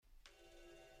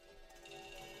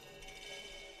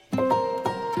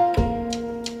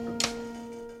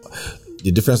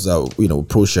the difference is that,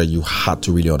 ProShare, you had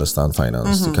to really understand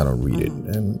finance to kind of read it.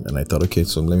 And I thought, okay,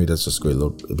 so let's just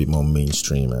go a bit more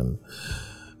mainstream.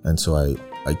 And so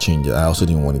I changed it. I also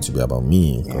didn't want it to be about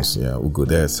me because, Ugo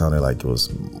there sounded like it was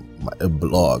a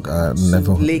blog. I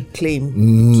never late claim.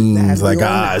 It's like,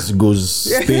 it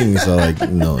goes things. So like,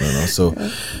 no. So,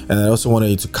 and I also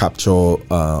wanted it to capture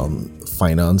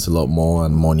finance a lot more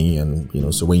and money. And,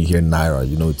 so when you hear Naira,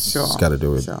 it's got to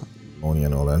do with money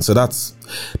and all that. And so that's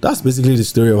basically the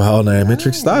story of how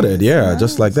Nairametrics started. Yeah,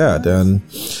 just like that. And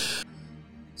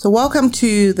so welcome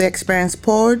to the Experience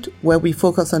Pod, where we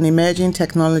focus on emerging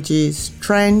technologies,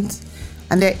 trends,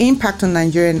 and their impact on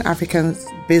Nigerian and African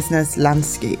business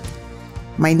landscape.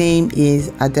 My name is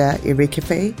Ada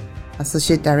Erekefe,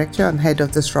 Associate Director and Head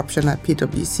of Disruption at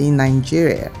PwC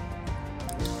Nigeria.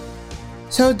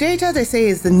 So data, they say,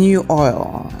 is the new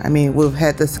oil. I mean, we've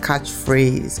heard this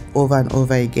catchphrase over and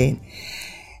over again.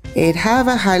 It,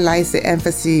 however, highlights the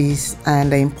emphasis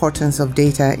and the importance of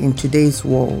data in today's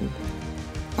world.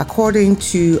 According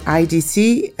to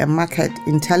IDC, a market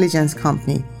intelligence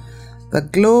company, the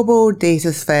global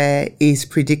data sphere is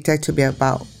predicted to be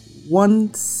about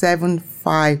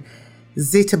 175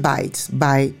 zettabytes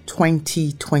by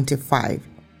 2025.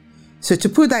 So to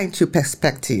put that into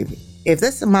perspective, if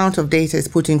this amount of data is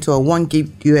put into a 1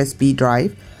 gig USB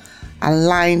drive and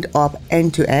lined up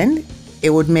end to end,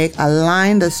 it would make a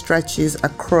line that stretches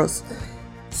across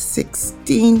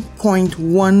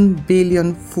 16.1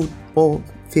 billion football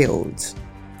fields.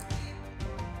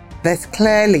 There's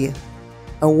clearly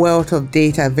a wealth of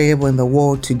data available in the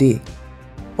world today.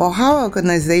 But how are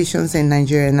organizations in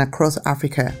Nigeria and across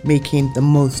Africa making the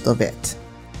most of it?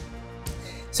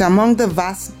 So among the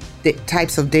vast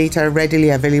types of data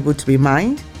readily available to be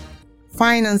mined,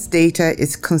 finance data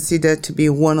is considered to be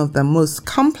one of the most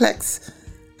complex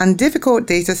and difficult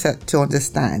data set to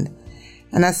understand.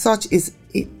 And as such,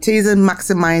 it isn't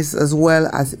maximized as well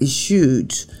as it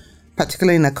should,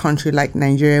 particularly in a country like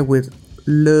Nigeria with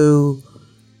low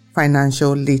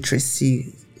financial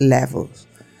literacy levels.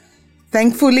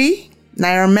 Thankfully,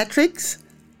 Nairametrics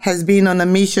has been on a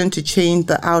mission to change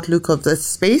the outlook of this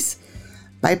space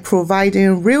by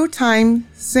providing real-time,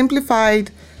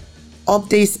 simplified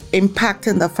updates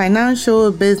impacting the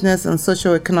financial, business, and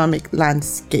socio-economic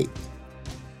landscape.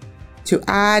 To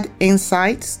add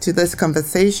insights to this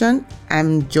conversation,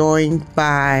 I'm joined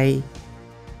by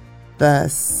the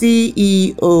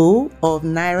CEO of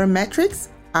Nairametrics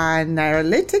and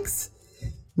Nairalytics,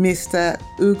 Mr.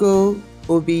 Ugo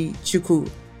Obi-Chukwu.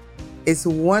 It's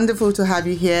wonderful to have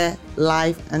you here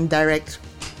live and direct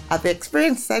at the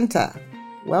Experience Center.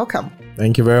 Welcome.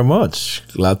 Thank you very much.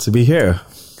 Glad to be here.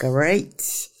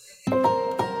 Great.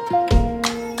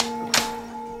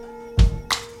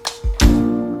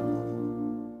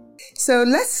 So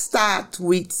let's start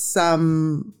with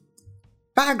some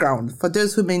background for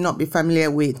those who may not be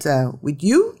familiar with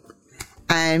you.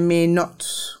 I may not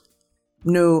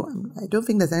know. I don't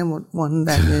think there's anyone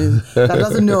that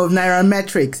doesn't know of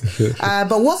Nairametrics.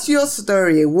 But what's your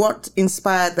story? What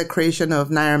inspired the creation of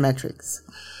Nairametrics?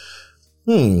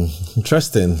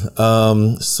 Interesting.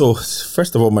 So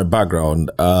first of all, my background.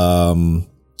 I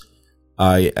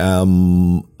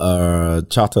am a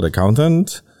chartered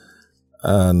accountant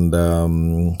and a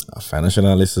financial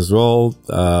analyst as well.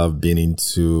 I've been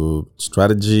into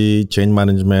strategy, change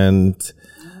management,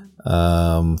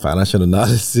 financial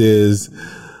analysis.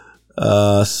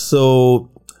 So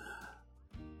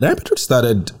Nairametrics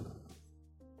started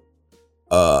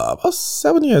about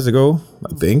 7 years ago,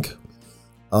 I think.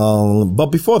 But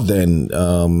before then,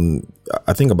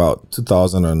 I think about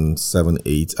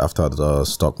 2007-8, after the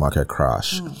stock market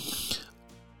crash,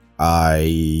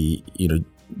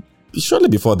 shortly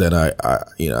before then, I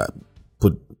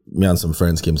put me and some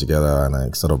friends came together and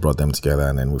I sort of brought them together,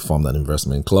 and then we formed an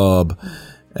investment club,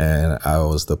 and I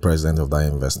was the president of that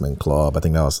investment club. I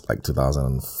think that was like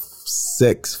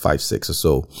 2006 or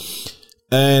so.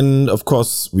 And of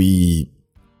course, we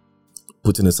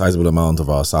put in a sizable amount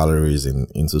of our salaries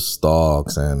into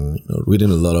stocks, and reading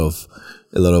a lot of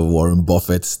Warren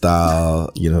Buffett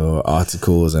style,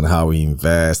 articles, and how he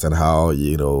invests and how,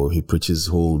 he preaches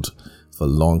hold for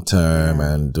long term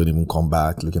and don't even come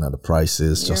back looking at the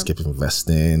prices, just keep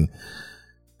investing.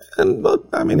 But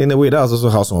I mean, in a way, that was also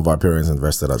how some of our parents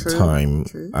invested at the time.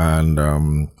 True. And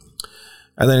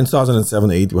then in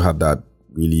 2007-8, we had that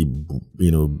really,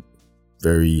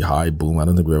 very high boom. I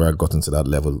don't think we ever gotten to that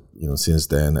level, since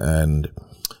then. And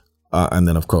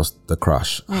then, of course, the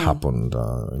crash happened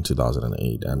in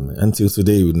 2008, and until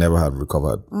today, we never have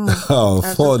recovered our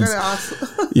funds.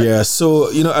 Yeah, so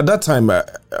at that time, I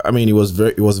mean, it was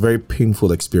a very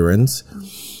painful experience,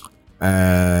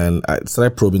 And I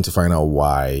started probing to find out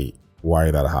why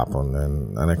that happened,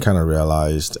 and I kind of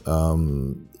realized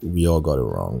we all got it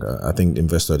wrong. I think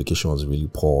investor education was really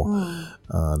poor.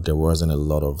 There wasn't a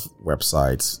lot of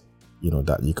websites,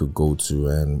 that you could go to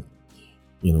and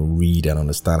read and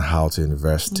understand how to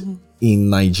invest in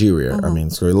Nigeria. I mean,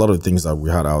 so a lot of things that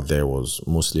we had out there was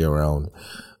mostly around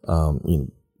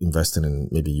investing in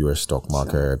maybe US stock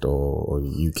market or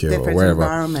UK different or wherever.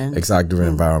 Environment. Exactly,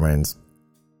 different environments.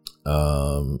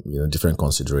 Different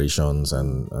considerations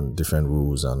and different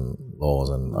rules and laws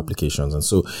and applications, and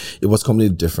so it was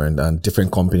completely different, and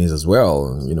different companies as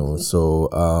well. So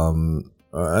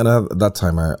and at that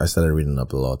time I started reading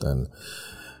up a lot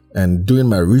and doing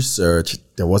my research.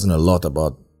 There wasn't a lot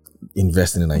about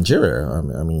investing in Nigeria.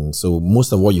 I mean, so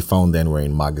most of what you found then were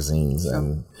in magazines,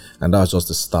 and that was just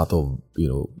the start of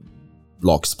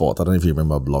Blogspot. I don't know if you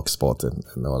remember Blogspot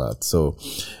and all that. So,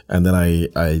 and then I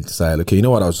decided, okay, you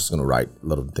know what? I was just going to write a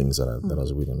lot of things that I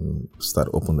was reading. Started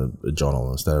opening a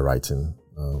journal and started writing.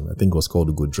 I think it was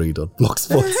called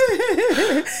Goodray.blogspot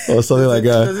or something like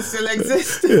that. Does it still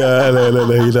exist? Yeah,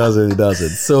 no, he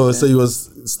doesn't. So he was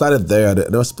started there,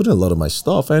 and I was putting a lot of my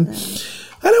stuff, and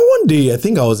then one day I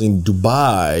think I was in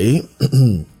Dubai.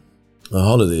 A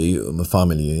holiday with my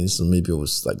family, so maybe it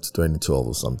was like 2012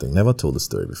 or something. Never told the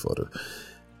story before though.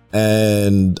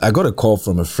 And I got a call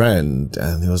from a friend,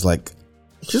 and he was like,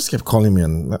 he just kept calling me,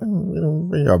 and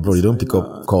when you're abroad, you don't pick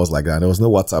up calls like that. There was no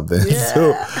WhatsApp then. Yeah.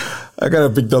 So I kind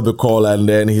of picked up the call, and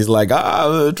then he's like,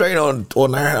 train on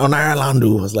Ireland. I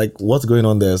was like, what's going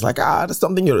on there? It's like, there's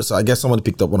something. So I guess someone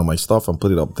picked up one of my stuff and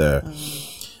put it up there.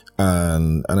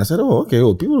 And I said, okay,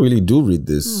 people really do read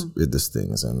these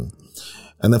things.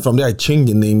 And then from there, I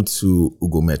changed the name to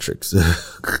Ugometrics.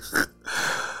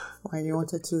 Why you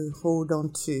wanted to hold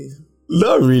on to?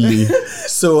 Not really.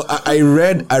 So I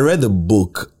read the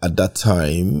book at that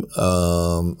time.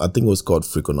 I think it was called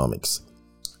Freakonomics.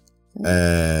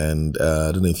 And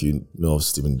I don't know if you know of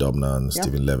Stephen Dobner and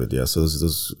Stephen Levitt. Yeah, so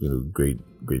those great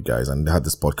guys, and they had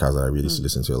this podcast that I really used to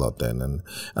listen to a lot then, and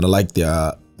I liked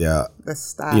their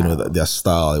style. Their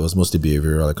style. It was mostly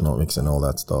behavioral economics and all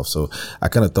that stuff. So I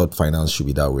kind of thought finance should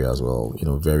be that way as well.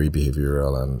 Very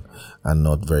behavioral and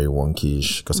not very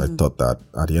wonkish, because I thought that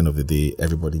at the end of the day,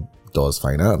 everybody does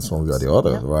finance one way or the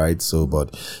other, right? So,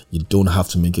 but you don't have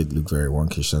to make it look very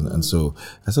wonkish. And so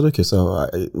I said, okay, so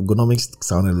economics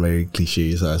sounded very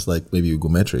cliche. So I was like, maybe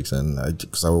Ugometrics,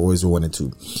 because I always wanted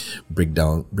to break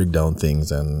down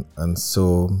things, and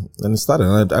so then it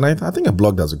started. And I think I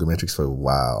blogged as Ugometrics for a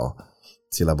while,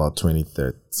 till about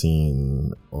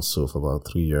 2013 or so, for about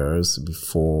 3 years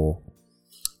before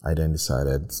I then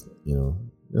decided, you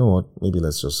know what, maybe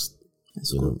let's just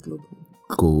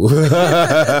Cool.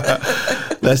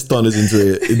 Let's turn this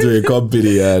into a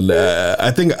company. And I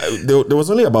think there was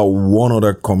only about one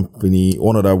other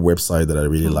website that I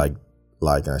really liked,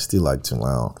 and I still like to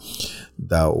now,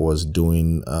 that was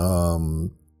doing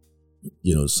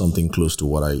something close to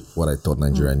what I thought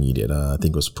Nigeria needed. I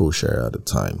think it was ProShare at the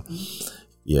time.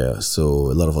 Yeah, so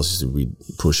a lot of us used to read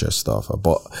ProShare stuff,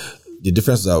 but the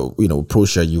difference is that,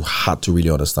 ProShare, you had to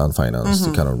really understand finance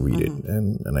to kind of read it.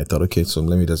 And I thought, okay, so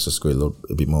let's just go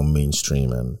a bit more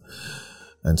mainstream.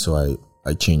 And so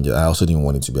I changed it. I also didn't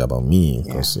want it to be about me,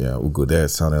 because, Ugo there, it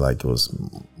sounded like it was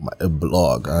a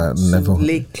blog. I never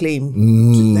late claim.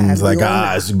 It's like,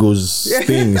 it goes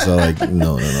things. So like,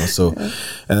 no. So,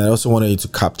 and I also wanted it to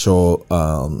capture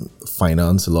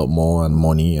finance a lot more, and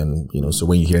money. And, so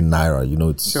when you hear Naira,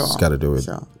 it's got to do with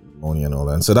money and all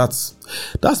that. And so that's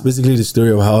basically the story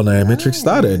of how Nairametrics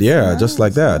started. Yeah, just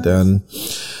like that.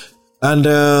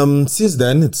 And since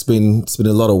then, it's been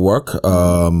a lot of work.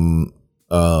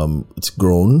 It's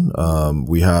grown.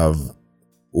 We have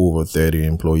over 30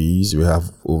 employees. We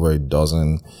have over a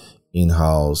dozen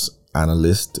in-house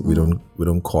analysts. We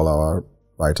don't call our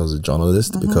writers a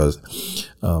journalist, because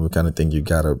we kind of think you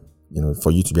gotta, for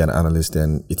you to be an analyst,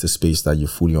 then it's a space that you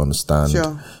fully understand.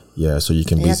 Sure. Yeah, so you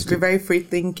can you have to be very free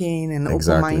thinking and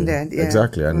open-minded. Yeah.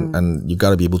 Exactly, and you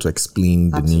got to be able to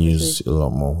explain the news a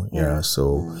lot more. Yeah,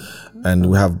 so, and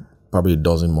we have probably a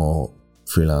dozen more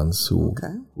freelance who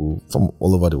from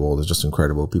all over the world. It's just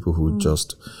incredible. People who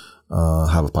just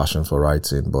have a passion for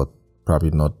writing, but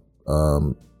probably not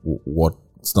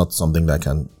it's not something that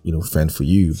can fend for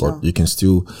you, but you can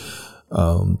still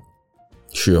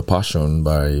show your passion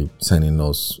by sending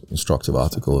those instructive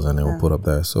articles, and they will put up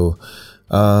there. So.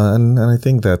 And I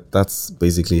think that's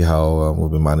basically how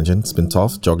we've been managing. It's been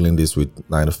tough juggling this with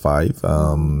 9 to 5.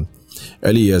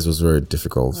 Early years was very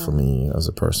difficult for me as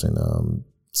a person.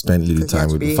 Spent little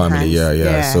time with the family.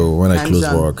 Yeah. So when I close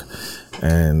work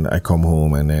and I come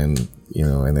home, and then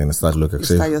and then start looking.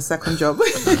 Start your second job.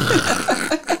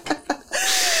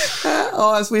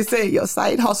 Or as we say, your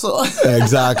side hustle.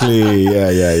 Exactly.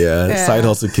 Yeah. Side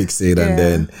hustle kicks in,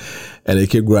 and they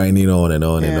keep grinding on and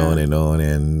on and on and on.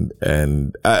 And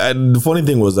the funny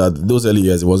thing was that those early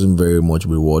years, it wasn't very much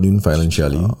rewarding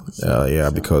financially.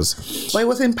 Because. But it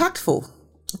was impactful.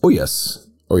 Oh, yes.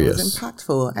 It was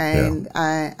impactful. And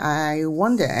I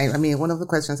wonder, I mean, one of the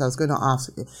questions I was going to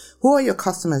ask, who are your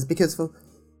customers? Because for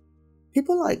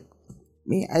people like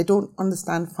me, I don't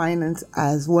understand finance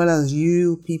as well as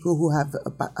you, people who have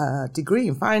a degree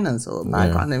in finance or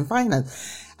background in finance.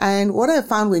 And what I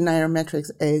found with Nairametrics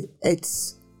is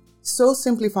it's so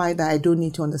simplified that I don't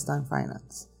need to understand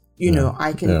finance.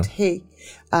 I can take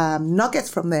nuggets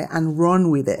from there and run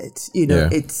with it.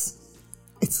 It's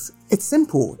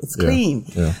simple. It's clean.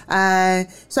 So I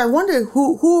wonder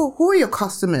who are your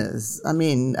customers? I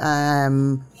mean,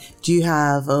 do you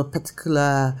have a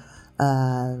particular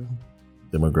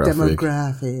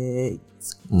demographic?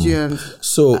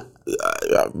 So,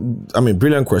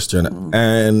 brilliant question.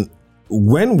 And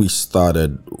when we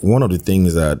started, one of the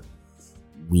things that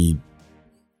we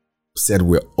said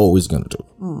we're always going to do,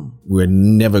 we're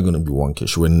never going to be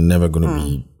wonkish. We're never going to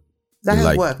be that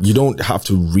has worked. You don't have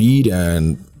to read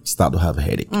and start to have a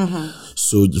headache.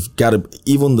 So you've got to,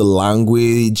 even the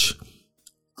language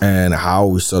and how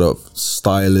we sort of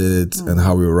style it and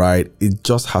how we write, it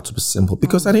just had to be simple.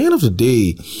 Because at the end of the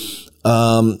day,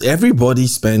 everybody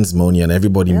spends money and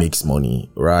everybody makes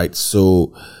money, right?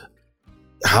 So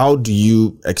how do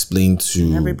you explain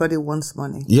to... Everybody wants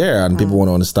money. Yeah, and people want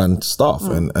to understand stuff.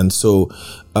 And so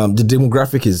the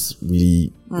demographic is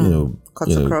really,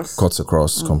 cuts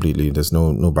across completely. There's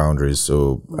no boundaries.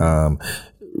 So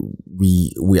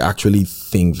we actually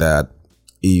think that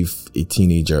if a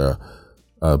teenager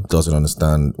doesn't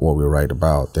understand what we write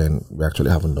about, then we actually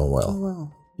haven't done well. Oh,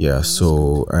 wow. Yeah,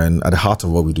 so, and at the heart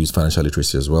of what we do is financial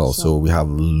literacy as well. So we have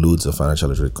loads of financial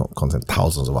literacy content,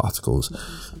 thousands of articles,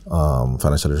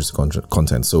 financial literacy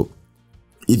content. So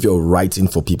if you're writing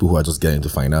for people who are just getting into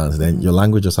finance, then your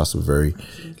language just has to be very,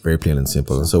 very plain and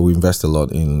simple. And so we invest a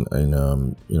lot in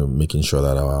making sure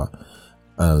that our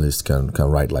analysts can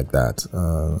write like that.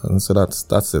 And so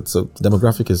that's it. So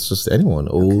demographic is just anyone,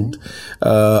 old.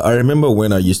 I remember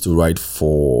when I used to write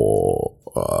for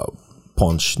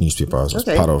Punch newspapers was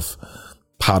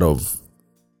part of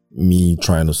me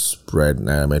trying to spread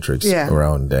Nairametrics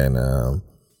around then.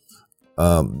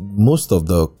 Most of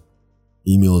the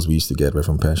emails we used to get were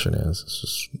from pensioners. It's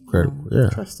just incredible.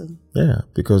 Interesting. Yeah,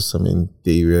 because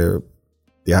they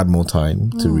had more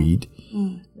time to read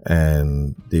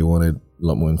and they wanted a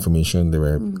lot more information. They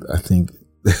were, I think,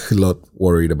 a lot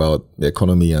worried about the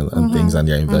economy and things and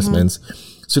their investments.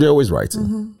 So they're always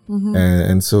writing.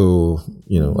 And so,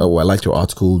 I liked your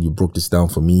article. You broke this down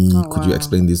for me. Could you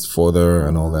explain this further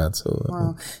and all that?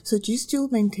 So, So do you still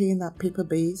maintain that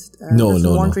paper-based? No.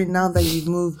 Wondering now that you've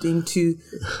moved into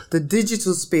the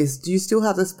digital space, do you still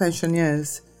have those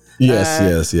pensioners?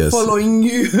 Yes. Following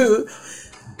you?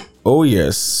 Oh,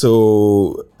 yes.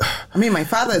 So... my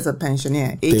father is a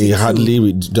pensioner. 82, they hardly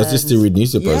read... Does he still read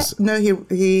newspapers? Yeah, no,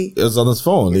 he... It's on his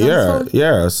phone.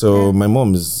 Yeah. So my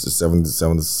mom is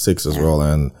 76 as well.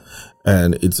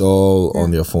 And it's all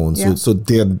on their phone. So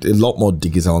they're a lot more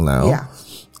digital now. Yeah.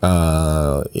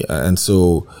 And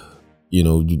so,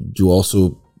 you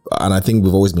also... And I think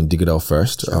we've always been digital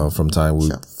first from time.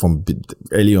 From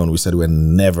early on, we said we're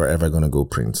never, ever going to go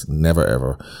print. Never,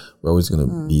 ever. We're always going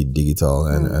to be digital.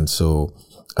 And so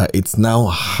it's now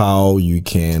how you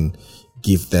can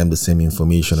give them the same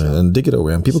information in digital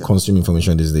way. And people consume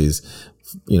information these days,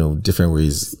 different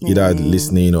ways, either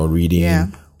listening or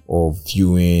reading or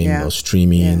viewing or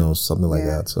streaming or something like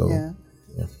that. So,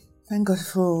 Thank God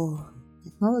for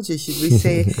technology, should we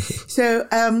say. So,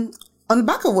 on the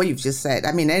back of what you've just said,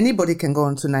 anybody can go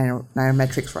onto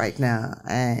Nairametrics right now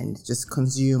and just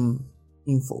consume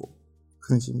info,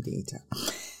 consume data.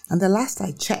 And the last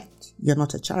I checked, you're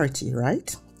not a charity,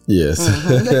 right? Yes.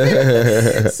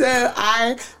 So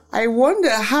I wonder,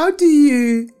 how do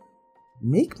you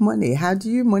make money? How do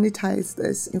you monetize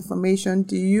this information?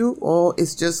 Do you, or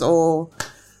it's just all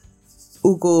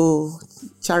Ugo,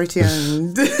 charity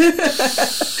and...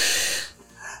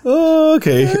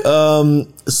 Okay.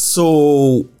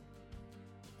 So,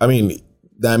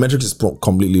 Nairametrics is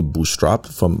completely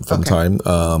bootstrapped from time.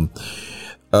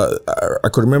 I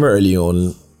could remember early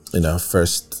on in our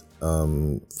first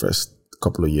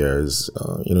couple of years,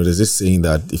 there's this saying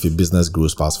that if a business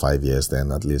grows past 5 years,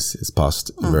 then at least it's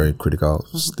past a very critical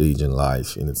stage in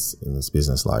life, in its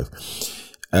business life.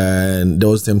 And there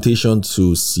was temptation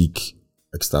to seek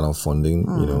external funding,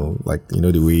 you know, like, you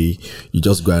know, the way you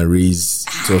just go and raise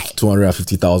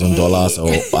 $250,000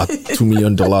 or a $2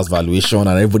 million valuation and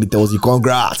everybody tells you,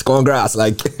 congrats,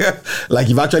 like, like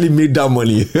you've actually made that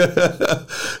money.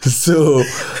 So,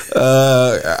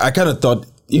 I kind of thought,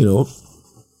 you know,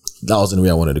 that wasn't the way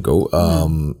I wanted to go.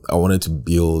 I wanted to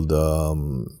build,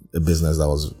 a business that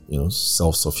was, you know,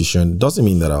 self-sufficient. Doesn't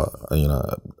mean that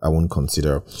I won't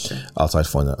consider outside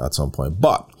funding at some point.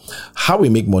 But how we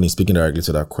make money, speaking directly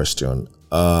to that question,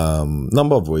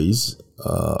 number of ways,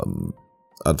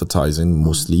 advertising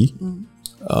mostly,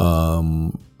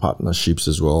 partnerships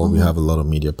as well. We have a lot of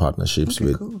media partnerships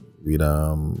with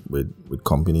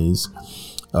companies.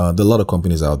 There are a lot of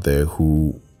companies out there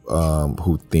who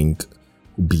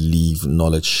believe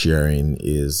knowledge sharing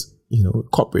is, you know,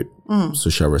 corporate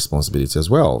social responsibility as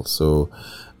well. So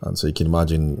you can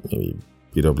imagine maybe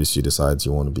PwC decides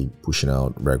you want to be pushing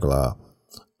out regular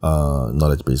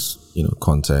knowledge-based, you know,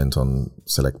 content on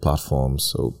select platforms.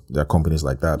 So there are companies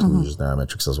like that who use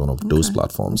Nairametrics as one of those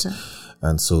platforms.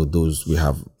 And so those, we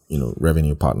have, you know,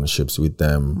 revenue partnerships with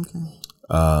them.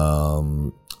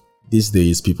 These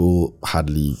days, people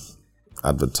hardly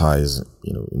advertise,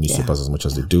 you know, newspapers as much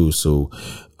as they do. So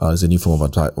there's a new form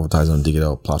of advertising on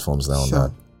digital platforms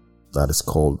now that is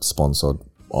called sponsored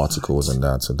articles and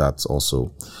that. So that's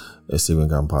also a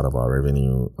significant part of our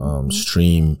revenue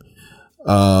stream.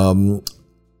 And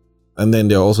then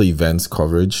there are also events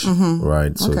coverage,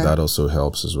 right? So that also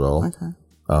helps as well.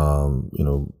 You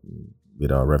know,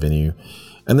 with our revenue.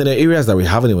 And then there are areas that we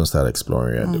haven't even started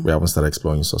exploring yet. We haven't started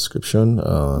exploring subscription.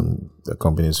 The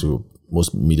companies who,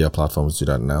 most media platforms do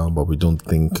that now, but we don't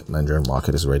think Nigerian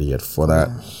market is ready yet for that.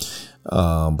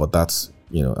 But that's,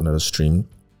 you know, another stream.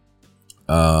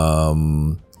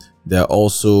 There are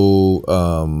also,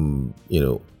 you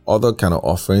know, other kind of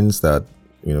offerings that,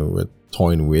 you know, we're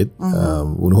toying with. We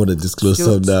don't want to disclose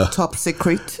some of that. Top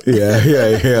secret. But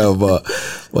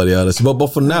the others. But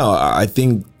for now, I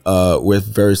think we're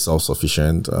very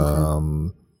self-sufficient.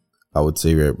 I would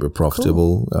say we're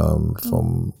profitable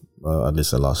from at least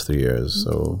the last 3 years.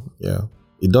 So yeah,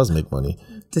 it does make money.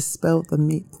 Dispel the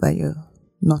myth that you're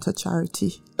not a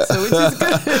charity. So which is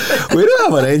good. We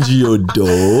don't have an NGO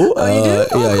though. Oh, you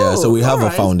do? Yeah. So we have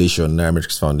a foundation,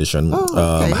 Nairametrics Foundation.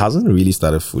 Hasn't really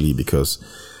started fully because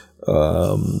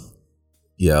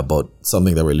but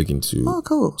something that we're looking to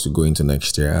go into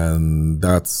next year, and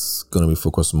that's going to be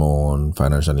focused more on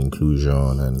financial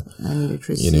inclusion and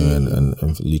literacy, you know,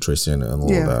 and literacy and all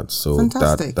of that. So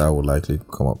fantastic. that will likely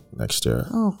come up next year.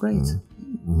 Oh, great!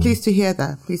 Pleased to hear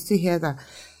that.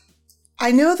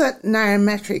 I know that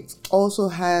Nairametrics also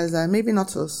has maybe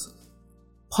not as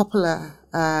popular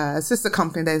sister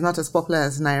company that is not as popular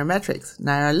as Nairametrics,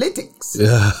 Nairalytics.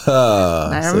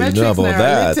 Nairametrics, so you know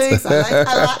about Nairalytics. That.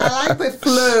 I like the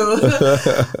flow.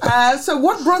 So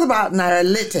what brought about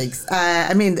Nairalytics?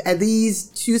 I mean, are these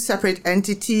two separate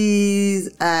entities?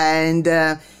 And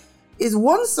is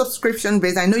one subscription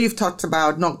based? I know you've talked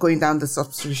about not going down the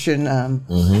subscription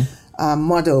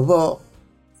model, but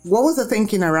what was the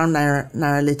thinking around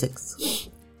Nairalytics?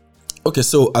 Okay,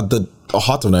 so at the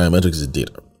heart of Nairametrics is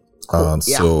data.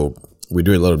 So we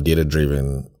do a lot of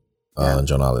data-driven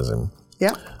journalism.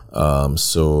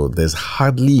 So there's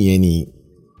hardly any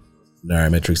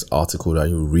Nairametrics article that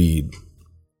you read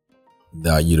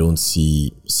that you don't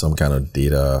see some kind of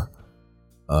data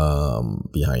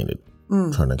behind it,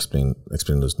 trying to explain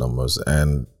those numbers,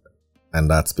 and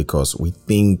that's because we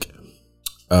think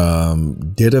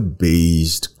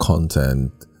data-based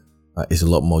content is a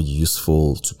lot more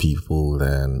useful to people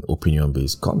than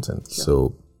opinion-based content.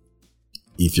 So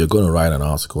if you're going to write an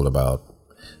article about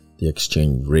the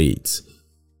exchange rate,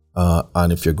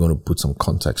 and if you're going to put some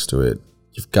context to it,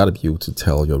 you've got to be able to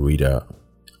tell your reader,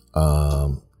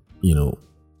 you know,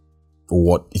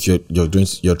 what if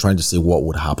you're trying to say what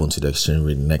would happen to the exchange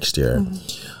rate next year.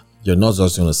 You're not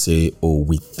just going to say, "Oh,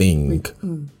 we think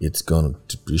it's going to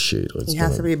depreciate." Or it's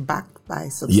has to be backed by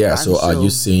substantial. Yeah. So are you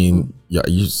saying? Are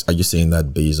you saying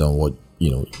that based on what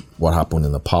what happened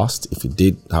in the past? If it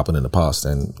did happen in the past,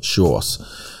 then show us.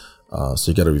 So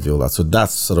you got to reveal that. So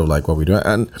that's sort of like what we're doing,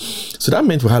 and so that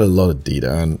meant we had a lot of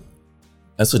data, and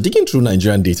so digging through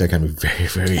Nigerian data can be very,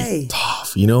 very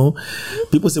tough. You know,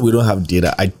 people say we don't have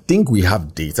data. I think we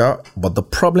have data, but the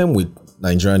problem with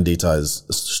Nigerian data is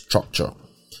structure.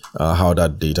 How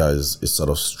that data is sort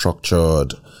of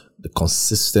structured, the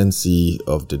consistency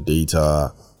of the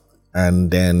data, and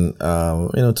then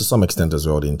to some extent as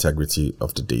well the integrity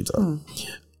of the data.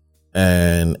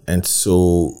 And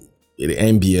so the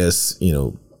NBS,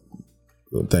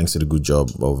 thanks to the good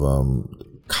job of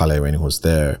Kale when he was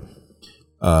there,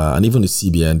 and even the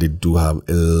CBN, they do have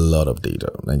a lot of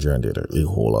data, Nigerian data, a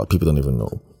whole lot. People don't even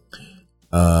know.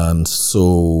 And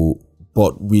so,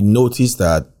 but we noticed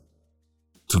that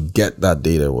to get that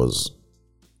data was,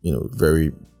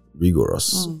 very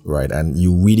rigorous, right? And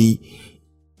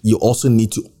you also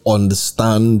need to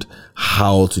understand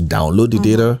how to download the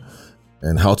data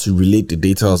and how to relate the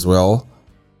data as well,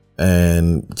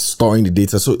 and storing the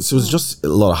data. So it was just a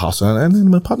lot of hassle. And then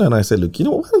my partner and I said, look,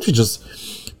 why don't we just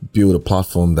build a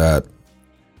platform that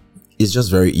is just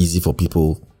very easy for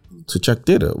people to check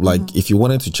data? Like if you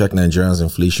wanted to check Nigeria's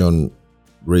inflation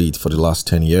rate for the last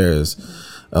 10 years,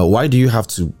 why do you have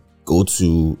to go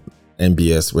to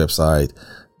NBS website,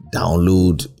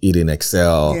 download it in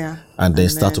Excel, and then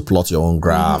start to plot your own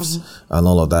graphs and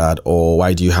all of that? Or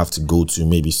why do you have to go to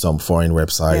maybe some foreign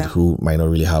website who might not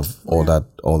really have all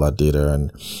that data,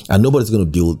 and nobody's going to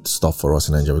build stuff for us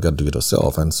in Nigeria. We got to do it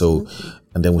ourselves. And so,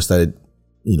 and then we started,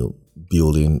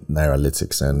 building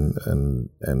Nairalytics, and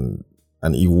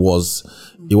it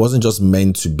wasn't just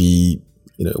meant to be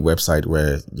a website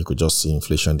where you could just see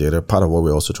inflation data. Part of what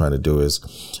we're also trying to do is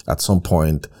at some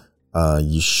point,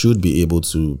 you should be able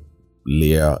to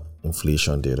layer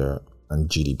inflation data and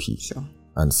GDP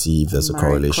and see if there's a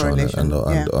correlation. And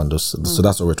so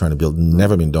that's what we're trying to build.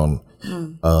 Never been done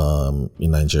in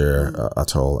Nigeria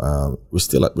at all. We're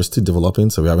still developing,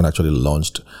 so we haven't actually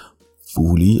launched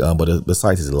fully, but the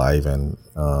site is live and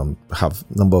have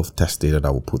a number of test data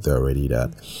that we'll put there already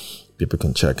that people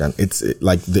can check. And it's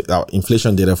like our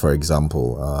inflation data, for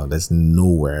example, there's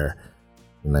nowhere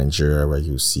in Nigeria where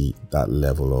you see that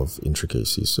level of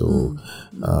intricacy. So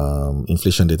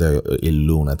inflation data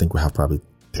alone, I think we have probably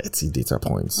 30 data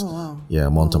points. Oh, wow. Yeah,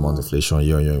 month-to-month inflation,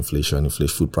 year-on-year inflation,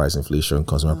 food price inflation,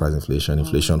 consumer price inflation,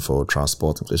 inflation for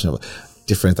transport, inflation,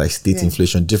 different state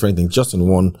inflation, different things, just in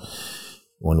one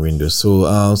window. So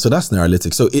that's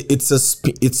Nairalytics. So it's a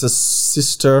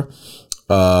sister.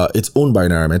 It's owned by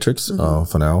Nairametrics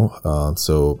for now.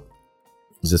 So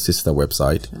it's a sister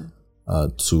website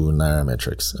to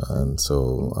Nairametrics, and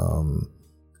so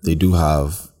they do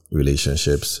have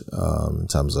relationships in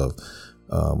terms of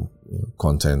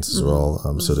content as well.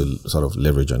 So they sort of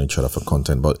leverage on each other for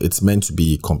content, but it's meant to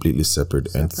be a completely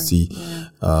separate entity.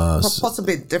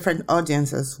 Possibly different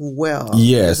audience as well.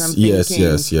 Yes.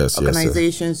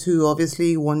 Organizations who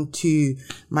obviously want to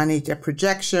manage their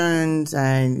projections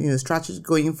and strategy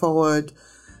going forward.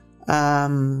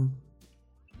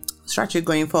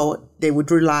 They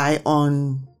would rely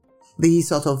on these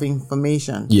sort of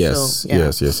information. Yes,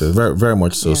 very, very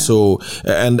much so. So,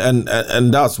 and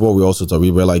that's what we also thought.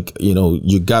 We were like,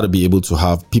 you got to be able to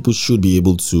have, people should be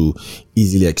able to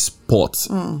easily export,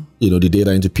 the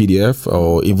data into PDF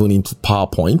or even into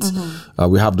PowerPoint.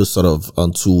 We have those sort of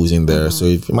tools in there. So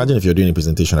imagine if you're doing a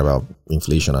presentation about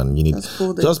inflation and you need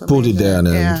just put it there and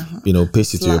then,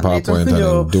 paste it to your PowerPoint and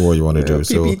then do what you want to do.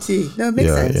 PPT. So no,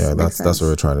 makes sense. That's what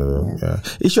we're trying to do. Yeah.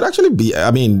 It should actually be,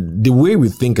 the way we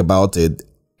think about it,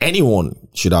 anyone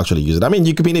should actually use it.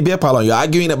 You could be in a beer parlor, you're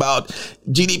arguing about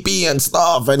GDP and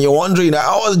stuff, and you're wondering,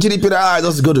 how is GDP?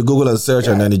 Just go to Google and search,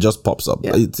 and then it just pops up.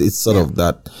 It's sort of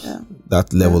that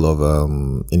level of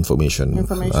information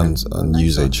and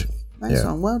usage. Nice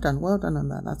one. Well done on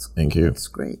that. Thank you. That's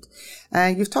great.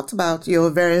 You've talked about your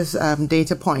various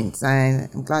data points, and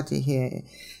I'm glad to hear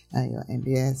your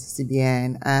NBS,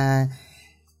 CBN.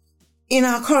 In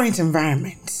our current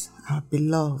environment, our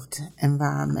beloved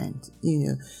environment,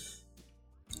 and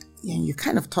you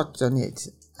kind of touched on it.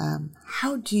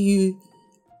 How do you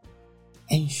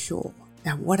ensure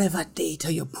that whatever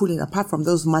data you're pulling, apart from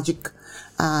those magic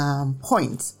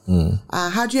points,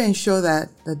 how do you ensure that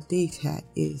the data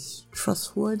is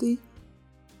trustworthy,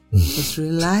 it's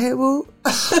reliable,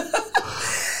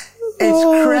 it's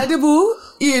credible,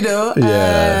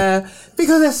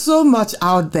 because there's so much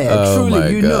out there.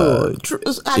 Truly,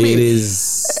 it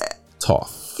is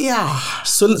tough. Yeah.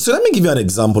 So let me give you an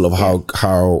example of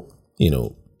how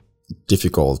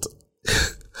difficult,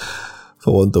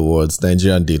 for want of words,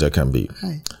 Nigerian data can be.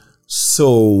 Right.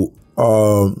 So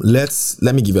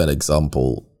let me give you an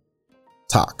example.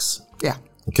 Tax. Yeah.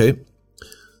 Okay.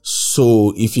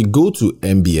 So if you go to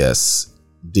NBS,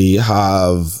 they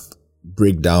have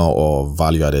breakdown of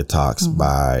value-added tax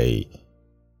by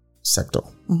sector.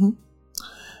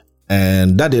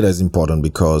 And that data is important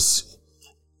because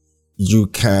you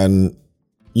can,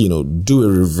 do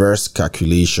a reverse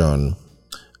calculation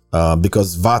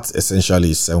because VAT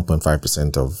essentially is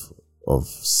 7.5% of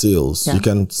sales. You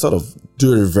can sort of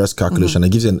do a reverse calculation.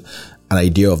 It gives you an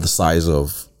idea of the size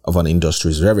of an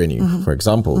industry's revenue, for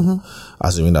example,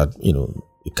 assuming that,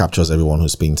 it captures everyone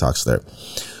who's paying tax there.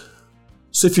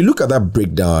 So if you look at that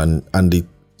breakdown and the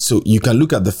So you can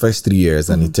look at the first 3 years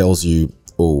and it tells you,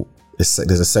 oh,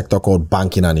 there's a sector called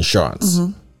banking and insurance.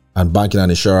 And banking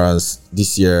and insurance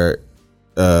this year,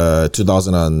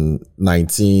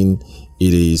 2019,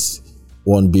 it is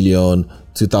 1 billion.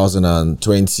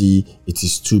 2020, it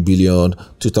is 2 billion.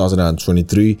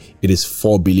 2023, it is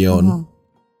 4 billion.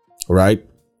 Right?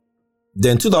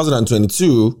 Then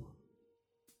 2022,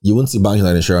 you won't see banking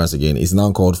and insurance again. It's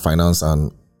now called finance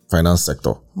and finance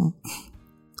sector.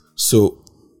 So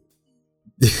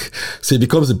it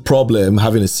becomes a problem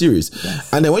having a series.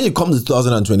 Yes. And then when you come to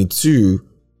 2022,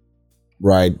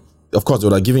 right, of course,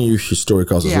 they're giving you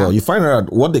historicals as well. You find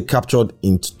out what they captured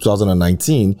in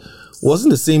 2019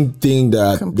 wasn't the same thing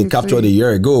that they captured a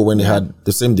year ago when they had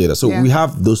the same data. So we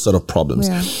have those sort of problems.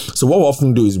 So what we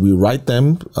often do is we write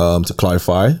them to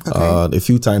clarify. A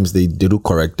few times they do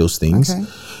correct those things.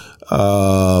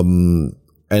 And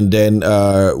then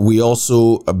we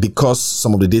also, because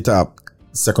some of the data are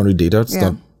secondary data, it's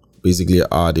not basically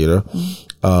our data,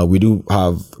 we do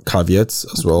have caveats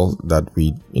as well that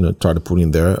we try to put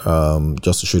in there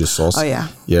just to show the source.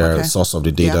 Source of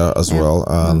the data as well.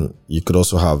 You could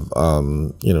also have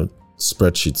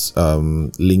spreadsheets,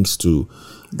 links to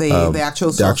the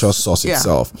actual source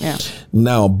itself.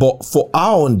 Now, but for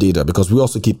our own data, because we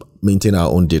also keep maintaining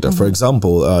our own data. For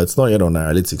example, it's not yet on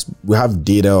Analytics. We have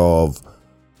data of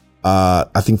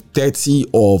I think 30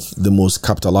 of the most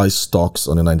capitalized stocks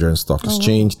on the Nigerian Stock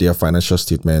Exchange. Their financial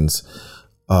statements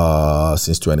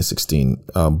since 2016,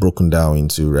 broken down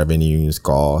into revenues,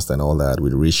 cost, and all that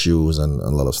with ratios and a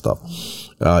lot of stuff.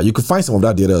 You could find some of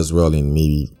that data as well in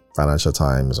maybe Financial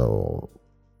Times or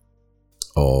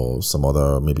some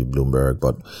other, maybe Bloomberg,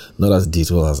 but not as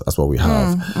detailed as what we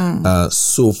have.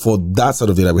 So for that sort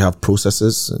of data, we have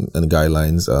processes and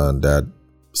guidelines that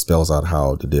spells out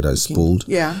how the data is pulled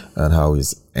and how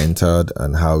it's entered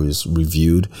and how it's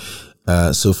reviewed.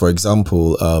 So for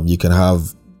example, you can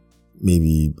have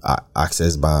maybe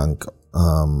Access Bank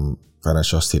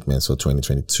financial statements for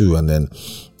 2022, and then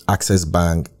Access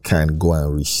Bank can go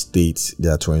and restate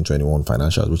their 2021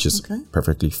 financials, which is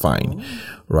perfectly fine,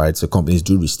 right? So companies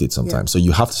do restate sometimes. So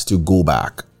you have to still go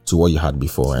back to what you had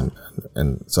before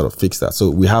and sort of fix that. So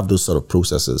we have those sort of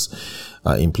processes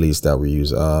in place that we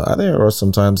use. I think there are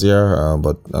sometimes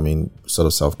but I mean, sort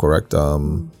of self-correct.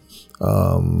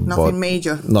 Nothing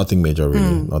major. Nothing major,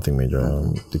 really. Nothing major.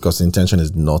 Because the intention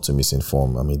is not to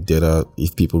misinform. I mean, data,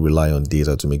 if people rely on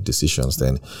data to make decisions,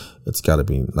 then it's got to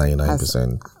be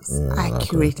 99%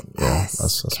 accurate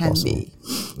as can possible. Be.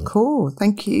 Cool.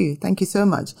 Thank you. Thank you so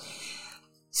much.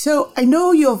 So I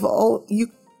know you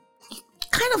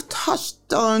kind of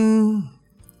touched on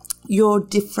your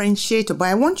differentiator, but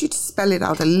I want you to spell it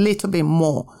out a little bit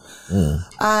more.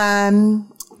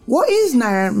 What is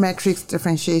Nairametrics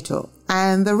differentiator?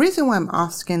 And the reason why I'm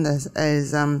asking this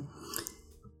is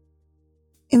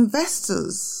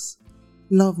investors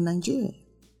love Nigeria.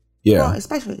 Well,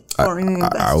 especially foreign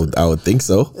investors. I would think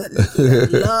so.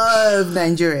 Love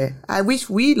Nigeria. I wish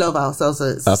we love ourselves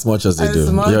as much as they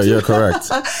do. You're correct.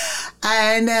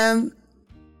 And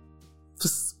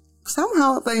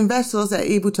somehow the investors are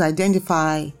able to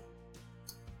identify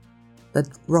the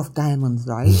rough diamonds,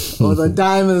 right? Or the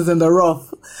diamonds in the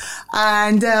rough.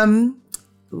 And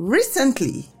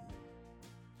recently,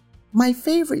 my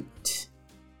favorite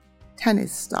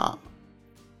tennis star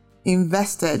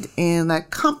invested in a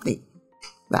company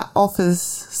that offers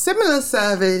similar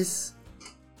service.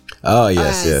 Oh,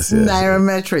 yes.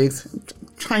 Nairametrics,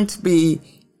 trying to be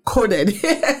coded.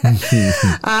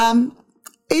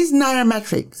 Is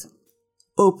Nairametrics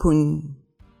open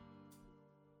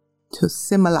to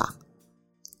similar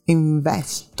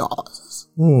investors?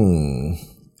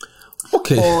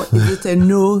 Okay. Or is it a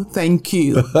no, thank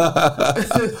you?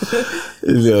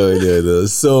 No.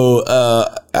 So,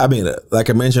 I mean, like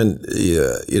I mentioned,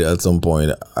 at some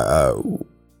point,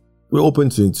 we're open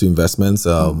to investments,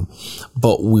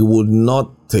 but we would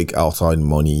not take outside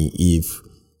money if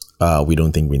we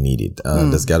don't think we need it.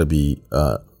 There's got to be,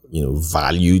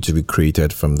 value to be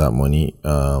created from that money.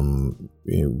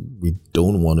 We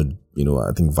don't want to,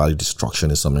 I think value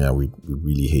destruction is something that we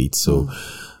really hate. So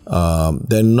there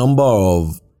are a number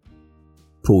of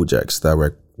projects that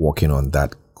we're working on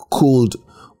that could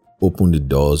open the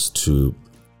doors to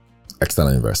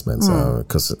external investments,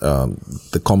 because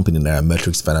the company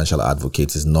Nairametrics Financial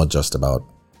Advocates is not just about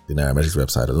the Nairametrics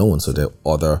website alone. So there are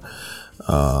other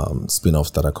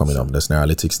spin-offs that are coming up. There's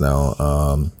Nairalytics now.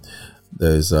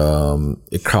 There's a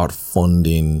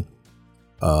crowdfunding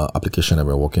application that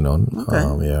we're working on.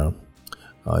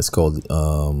 It's called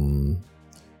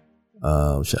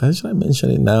should I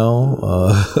mention it now?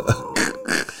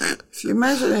 you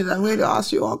mentioned it, I'm going to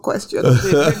ask you one question.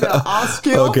 Maybe I'll ask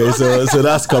you. Okay, so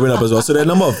that's coming up as well. So there are a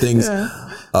number of things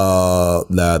that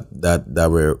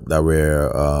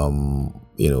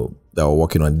we're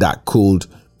working on that could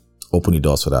open the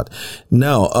doors for that.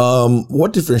 Now,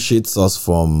 what differentiates us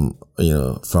from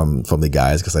the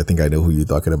guys? Because I think I know who you're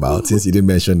talking about. Since you didn't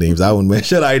mention names, I won't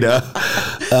mention either.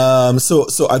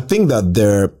 So I think that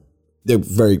they're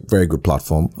very, very good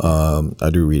platform. I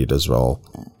do read it as well.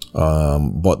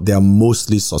 But they're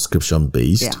mostly subscription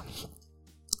based. Yeah.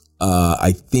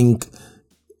 I think,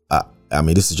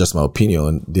 this is just my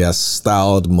opinion. They are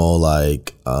styled more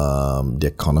like The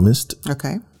Economist.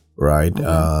 Okay. Right.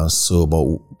 But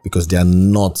because they are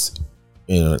not,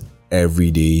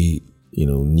 everyday,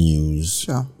 news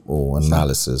or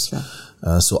analysis.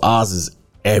 Sure. So ours is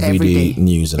everyday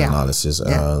news and analysis.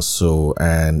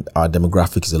 And our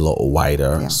demographic is a lot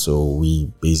wider. Yeah. So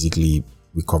we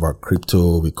cover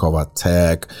crypto, we cover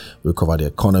tech, we cover the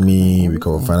economy, we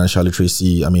cover financial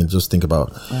literacy. Just think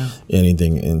about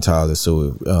anything entirely.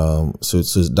 So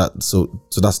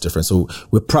that's different. So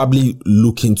we're probably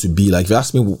looking to be like, if you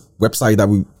ask me website that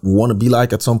we want to be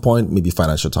like at some point, maybe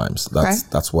Financial Times.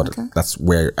 That's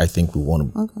where I think we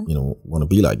want to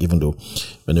be like, even though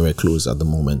we're nowhere close at the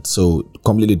moment. So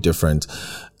completely different.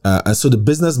 And so the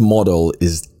business model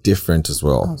is different as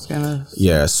well.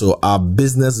 Yeah. So our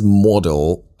business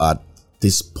model at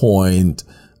this point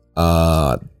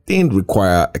didn't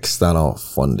require external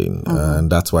funding, and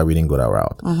that's why we didn't go that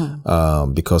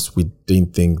route. Because we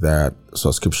didn't think that a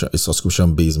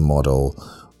subscription-based model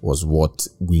was what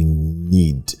we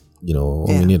need. We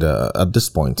need at this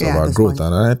point of our growth,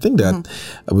 and I think that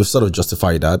we've sort of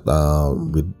justified that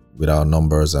with our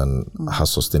numbers and how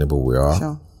sustainable we are.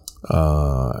 Sure.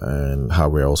 And how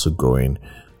we're also growing.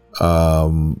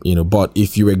 But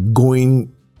if you were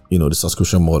going, the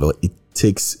subscription model, it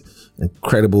takes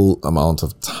incredible amount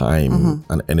of time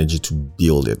and energy to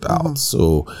build it out.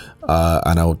 So,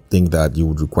 and I would think that you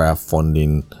would require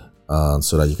funding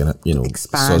so that you can,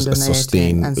 expand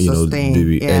sustain,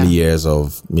 the early years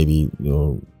of maybe,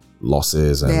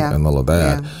 losses and all of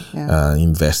that.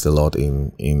 Invest a lot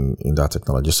in that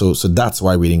technology. So that's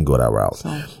why we didn't go that route.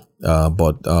 Sure.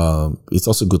 But it's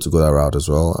also good to go that route as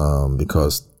well,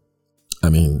 because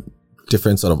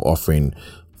different sort of offering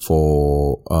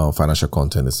for financial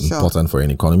content is important for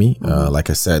any economy. Like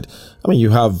I said,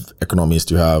 you have Economist,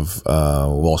 you have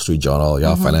Wall Street Journal, you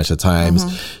have Financial Times,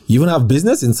 you even have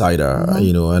Business Insider,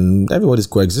 and everybody's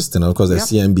coexisting. Of course,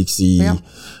 there's CNBC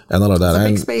and all of that. It's a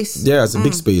big space. Yeah, it's a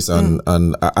big space, and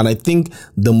I think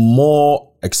the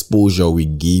more exposure we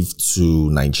give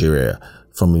to Nigeria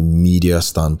from a media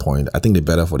standpoint, I think they're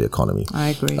better for the economy. I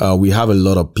agree. We have a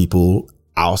lot of people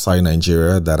outside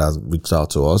Nigeria that have reached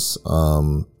out to us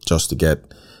just to get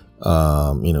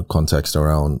context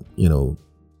around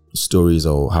stories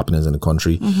or happenings in the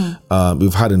country.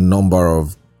 We've had a number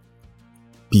of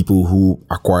people who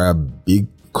acquire big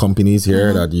companies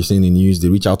here that you see in the news. They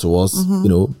reach out to us,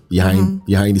 behind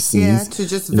the scenes, to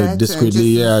just vet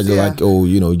discreetly. They're like,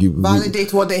 you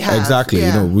validate what they have. Exactly.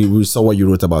 We saw what you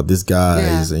wrote about this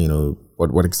guys, and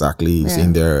what exactly is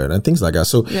in there and things like that.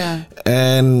 So,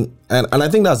 and I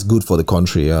think that's good for the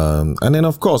country. And then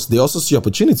of course they also see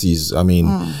opportunities.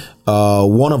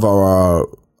 One of our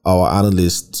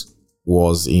analysts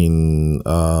was in,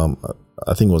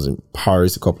 I think it was in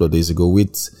Paris a couple of days ago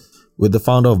with the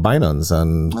founder of Binance,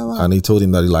 and he told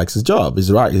him that he likes his job.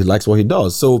 He's right. He likes what he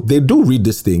does. So they do read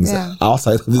these things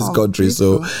outside of this country.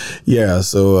 Beautiful.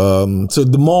 So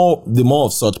the more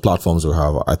of such platforms we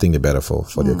have, I think the better for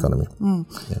the economy.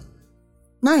 Yeah.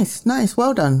 Nice.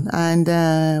 Well done. And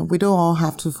we don't all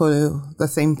have to follow the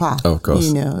same path. Of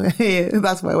course.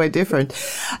 That's why we're different.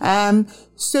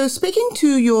 So speaking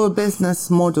to your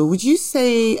business model, would you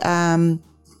say,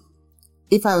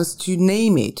 if I was to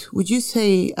name it, would you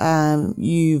say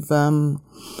you've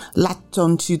latched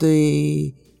onto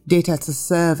the data as a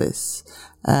service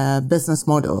business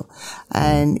model?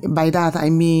 And by that, I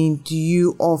mean, do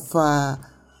you offer, I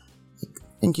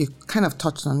think you kind of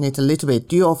touched on it a little bit,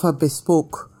 do you offer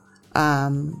bespoke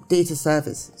data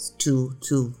services to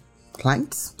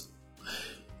clients?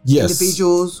 Yes.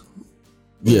 Individuals?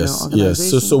 Yes.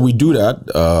 So we do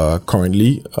that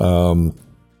currently.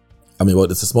 Well,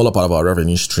 it's a smaller part of our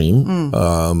revenue stream.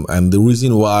 And the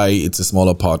reason why it's a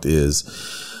smaller part is,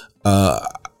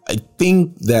 I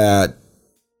think that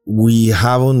we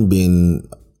haven't been,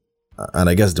 and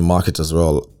I guess the market as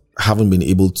well, haven't been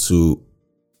able to,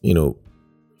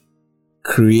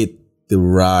 create the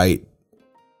right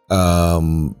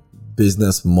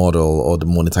business model or the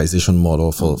monetization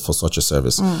model for such a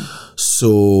service.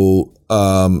 So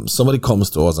somebody comes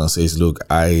to us and says, look,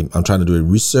 I'm trying to do a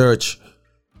research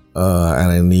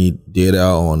and I need data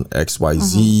on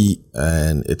XYZ,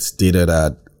 and it's data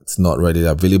that it's not readily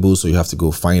available, so you have to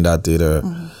go find that data,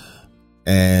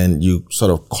 and you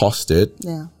sort of cost it,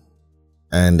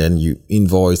 and then you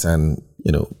invoice, and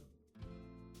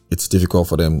it's difficult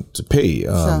for them to pay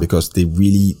because they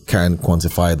really can't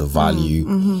quantify the value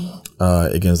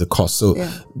against the cost. So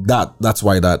that's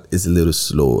why that is a little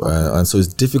slow, and so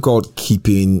it's difficult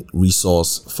keeping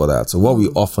resource for that. So what we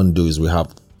often do is we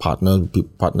have partner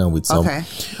with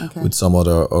some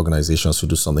other organizations who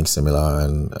do something similar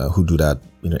and who do that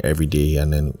every day,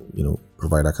 and then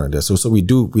provide that kind of data. So we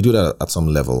do that at some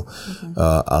level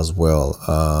as well.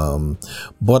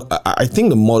 But I think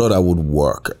the model that would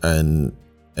work, and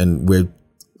we're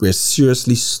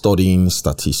seriously studying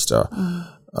Statista,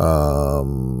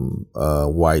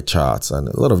 YCharts, and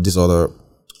a lot of these other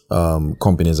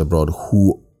companies abroad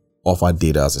who offer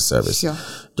data as a service,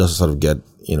 just to sort of get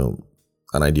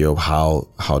an idea of how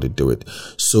they do it.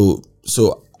 So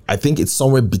I think it's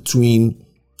somewhere between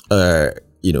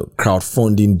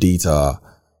crowdfunding data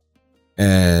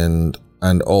and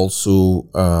also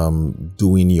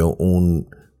doing your own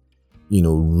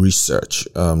research,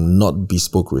 not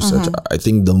bespoke research. I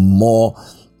think the more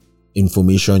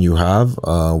information you have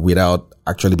without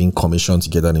actually being commissioned to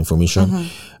get that information,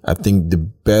 I think the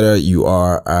better you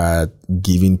are at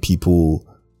giving people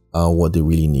what they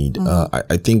really need.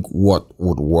 I think what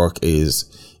would work is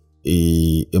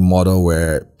a model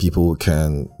where people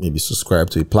can maybe subscribe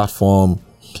to a platform,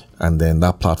 and then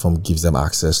that platform gives them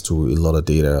access to a lot of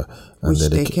data, and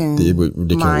then they can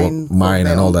mine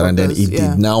and all that. And then if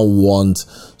they now want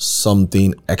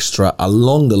something extra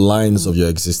along the lines of your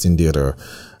existing data,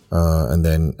 and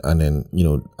then I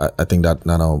think that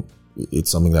now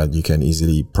it's something that you can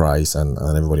easily price, and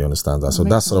everybody understands that. So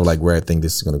that's sort of like where I think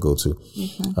this is going to go to.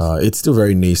 It's still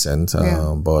very nascent,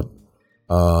 but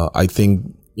I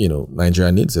think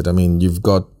Nigeria needs it. I mean, you've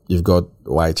got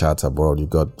YCharts abroad, you've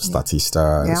got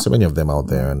Statista, and so many of them out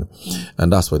there,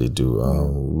 and that's what they do.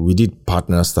 We did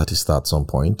partner Statista at some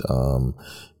point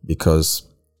because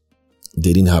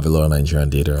they didn't have a lot of Nigerian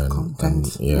data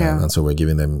and so we're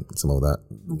giving them some of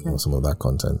that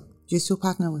content. Do you still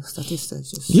partner with Statista?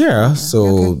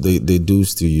 So they do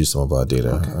still use some of our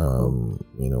data,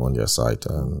 on their site.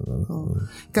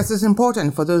 Because it's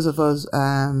important for those of us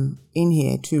in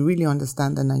here to really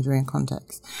understand the Nigerian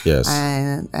context. Yes.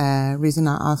 And reason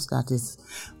I ask that is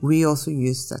we also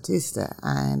use Statista,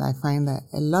 and I find that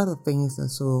a lot of things are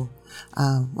so,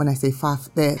 when I say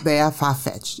they are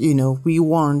far-fetched. We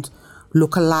want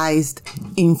localized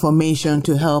information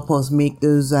to help us make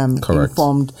those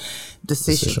informed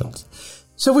decisions.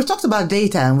 So we talked about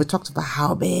data, and we talked about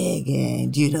how big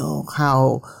and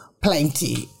how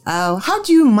plenty. How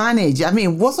do you manage? I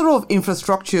mean, what sort of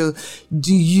infrastructure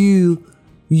do you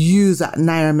use at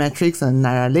Nairametrics and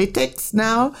Nairalytics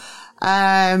now?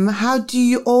 How do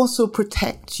you also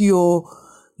protect your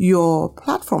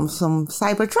platforms from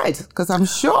cyber threats? Because I'm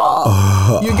sure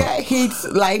you get hit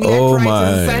like left, right,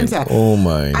 and center. Oh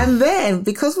my! And then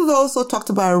because we've also talked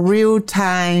about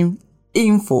real-time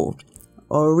info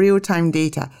or real-time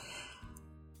data,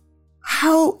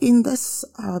 how in this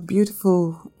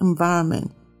beautiful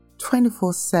environment,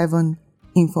 24/7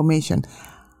 information,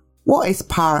 what is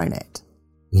powering it?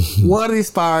 What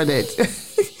is powering it?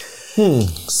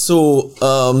 So,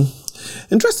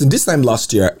 interesting. This time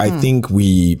last year, I think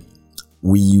we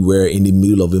were in the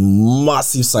middle of a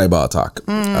massive cyber attack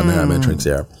at Nairametrics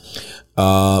here.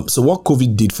 So what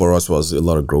COVID did for us was a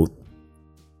lot of growth.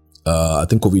 I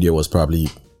think COVID year was probably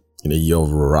a year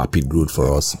of rapid growth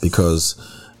for us because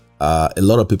a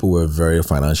lot of people were very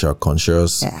financial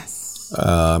conscious. Yes.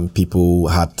 People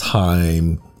had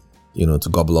time, to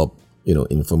gobble up,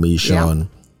 information. Yeah.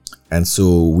 And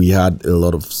so we had a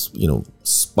lot of,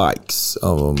 spikes,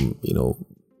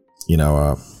 in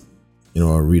our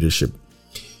readership.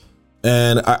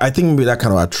 And I think maybe that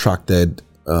kind of attracted,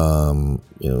 a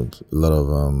lot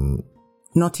of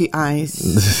naughty eyes.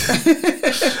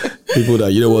 People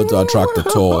that you don't want to attract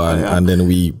at all. And then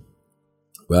we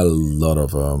had a lot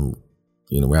of,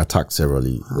 we attacked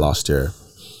severally last year.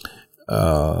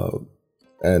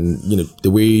 And, the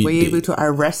way... Were you able to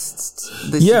arrest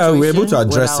the situation? Yeah, we were able to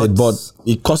address it, but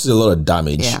it causes a lot of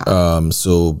damage. Yeah.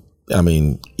 So, I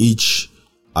mean, each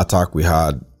attack we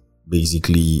had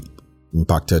basically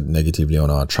impacted negatively on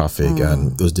our traffic,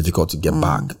 and it was difficult to get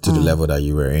back to the level that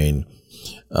you were in.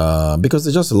 Because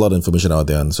there's just a lot of information out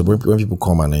there. And so when people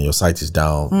come and then your site is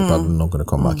down, they're probably not going to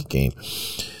come back again.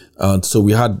 So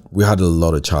we had a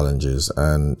lot of challenges,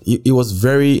 and it was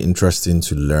very interesting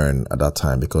to learn at that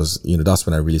time, because that's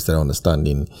when I really started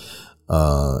understanding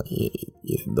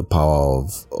the power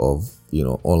of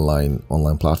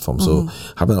online platforms. So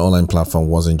having an online platform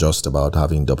wasn't just about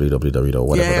having www or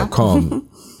whatever.com.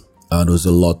 There was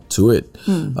a lot to it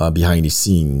behind the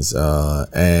scenes,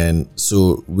 and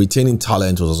so retaining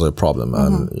talent was also a problem,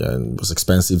 and it was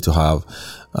expensive to have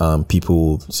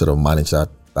people sort of manage that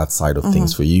side of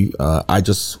things for you. I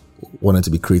just wanted to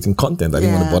be creating content. I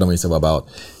didn't want to bother myself about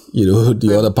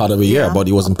the other part of it, but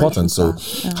it was important. So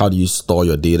how do you store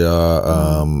your data?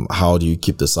 How do you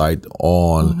keep the site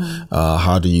on?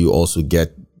 How do you also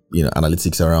get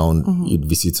analytics around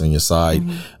visits on your site?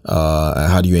 And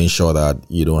how do you ensure that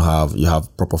you have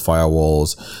proper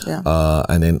firewalls?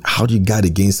 And then how do you guard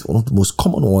against one of the most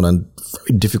common one and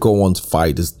very difficult one to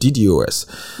fight is DDoS.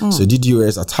 So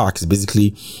DDoS attack is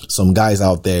basically some guys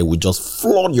out there would just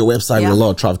flood your website with a lot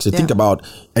of traffic. So think about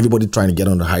everybody trying to get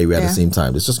on the highway at the same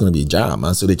time. It's just going to be a jam.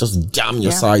 And so they just jam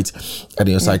your site and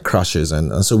your site crashes.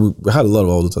 And so we had a lot of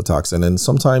all those attacks. And then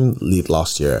sometime late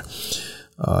last year,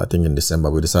 I think in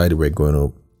December, we decided we're going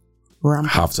to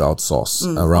have to outsource,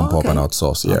 ramp up and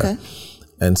outsource.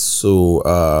 And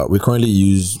so we currently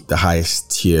use the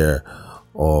highest tier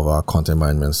of our content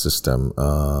management system.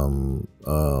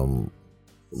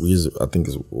 We use, I think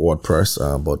it's WordPress,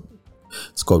 but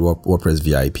it's called WordPress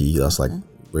VIP. That's like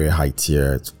very high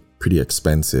tier. It's pretty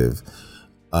expensive.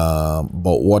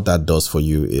 But what that does for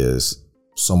you is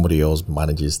somebody else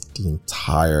manages the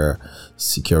entire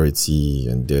security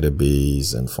and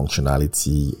database and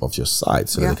functionality of your site,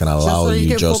 so they can allow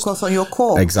you just focus on your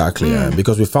core. Exactly,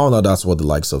 because we found out that's what the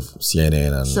likes of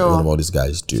CNN and one of all these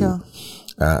guys do.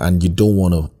 And you don't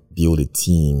want to build a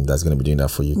team that's going to be doing that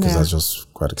for you, because that's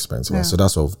just quite expensive. So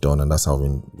that's what we've done, and that's how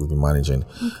we've been managing,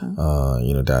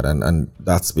 that, and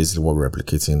that's basically what we're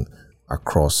replicating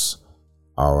across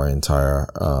our entire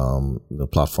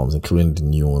platforms, including the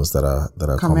new ones that are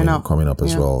coming up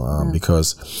as well.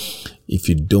 Because if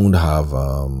you don't have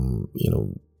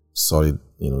solid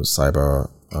cyber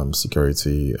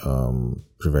security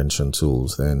prevention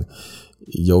tools, then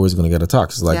you're always going to get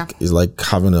attacked. It's like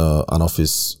having an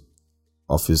office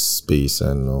space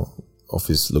and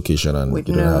office location, and you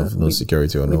don't have no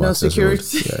security or no access.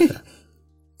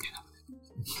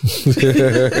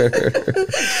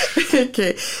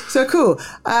 Okay, so cool.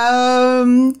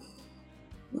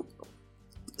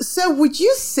 So would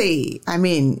you say,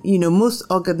 most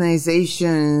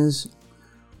organizations,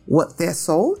 what they're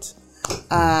sold,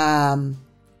 have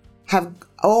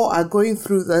or are going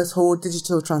through this whole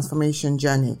digital transformation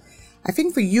journey? I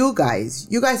think for you guys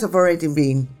have already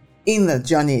been in the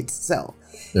journey itself.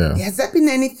 Has there been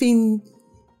anything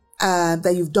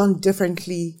that you've done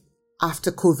differently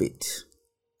after COVID?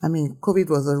 COVID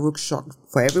was a rook shot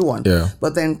for everyone.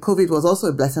 But then COVID was also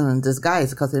a blessing in disguise,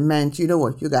 because it meant, you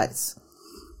guys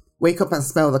wake up and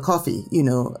smell the coffee.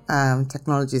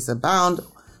 Technology is abound,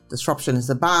 disruption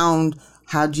is abound.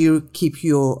 How do you keep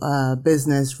your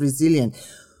business resilient?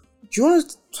 Do you want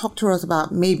to talk to us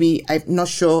about, maybe, I'm not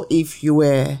sure if you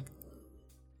were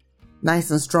nice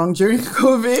and strong during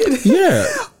COVID?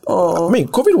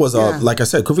 COVID was, like I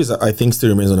said, COVID, I think, still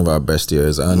remains one of our best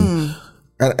years. And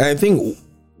I think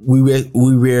we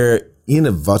were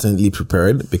inadvertently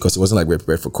prepared, because it wasn't like we were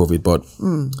prepared for COVID. But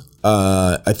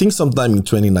I think sometime in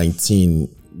 2019,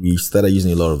 we started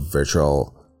using a lot of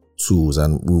virtual tools,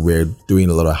 and we were doing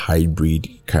a lot of hybrid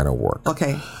kind of work.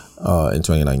 In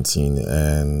 2019,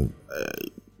 and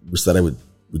we started with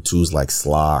tools like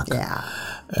Slack.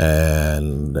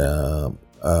 And then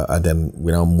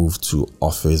we now moved to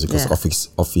Office, because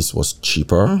Office was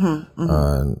cheaper,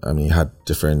 and it had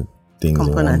different things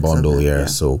in one bundle.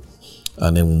 So,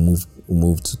 and then we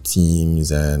moved to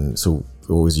Teams, and so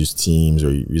we always use Teams,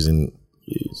 or using.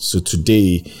 So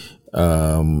today,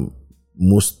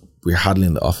 we're hardly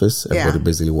in the office. Everybody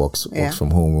basically works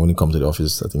from home. We only come to the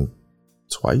office, I think,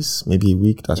 twice, maybe a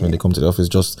week. That's when they come to the office,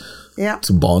 just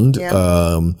to bond.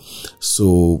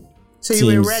 So you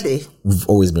were ready. We've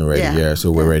always been ready.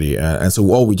 So we're ready, and so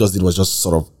all we just did was just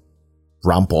sort of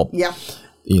ramp up.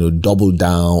 Double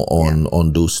down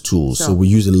on those tools. So we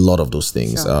use a lot of those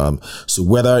things. So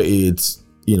whether it's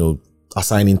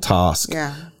assigning tasks,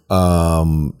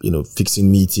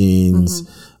 fixing meetings,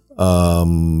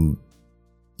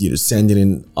 sending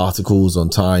in articles on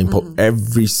time, but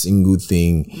every single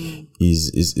thing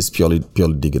is purely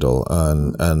digital.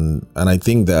 And I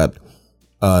think that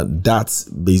that's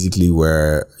basically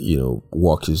where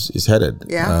work is headed.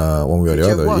 One way or the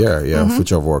Future other. of work.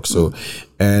 Future of work. So,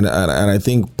 and I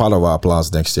think part of our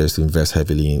plans next year is to invest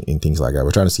heavily in things like that.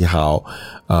 We're trying to see how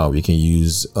we can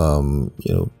use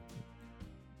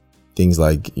things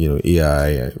like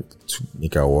AI to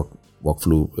make our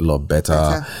workflow a lot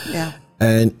better.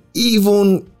 And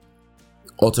even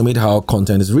automate how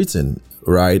content is written.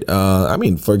 Right. I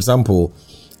mean, for example,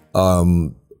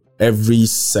 every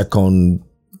second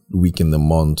week in the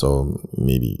month, or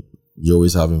maybe you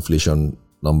always have inflation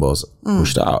numbers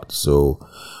pushed out. So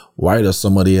why does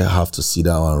somebody have to sit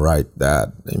down and write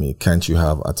that? I mean, can't you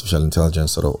have artificial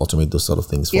intelligence sort of automate those sort of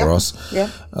things for us?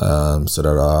 So that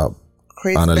our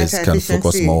analysts can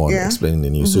focus more on explaining the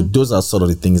news. So those are sort of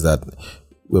the things that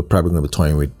we're probably going to be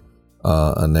toying with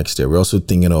next year. We're also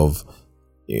thinking of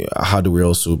how do we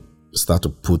also start to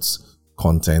put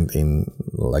content in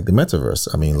like the metaverse.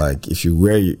 I mean, like if you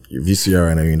wear your VCR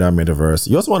and you're in that metaverse,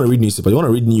 you also want to read newspaper, you want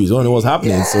to read news, you want to know what's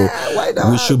happening. So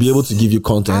we should be able to give you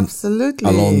content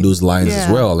along those lines as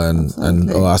well. And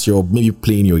as you're maybe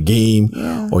playing your game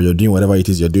or you're doing whatever it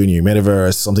is you're doing in your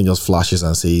metaverse, something just flashes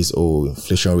and says, oh,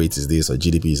 inflation rate is this or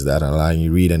GDP is that, and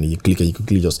you read and you click and you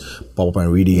quickly just pop up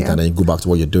and read it and then you go back to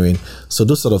what you're doing. So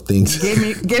those sort of things.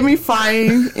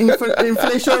 Gamifying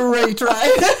inflation rate,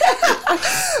 right?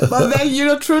 But then,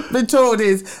 truth be told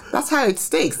is that's how it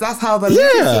sticks. That's how the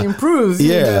literacy improves.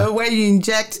 Where you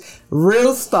inject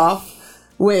real stuff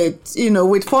with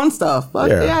fun stuff.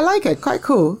 But I like it. Quite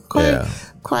cool.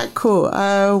 Quite cool.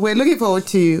 We're looking forward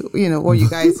to, what you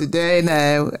guys are doing.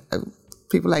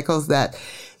 People like us that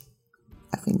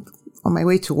I think on my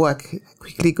way to work,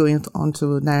 quickly going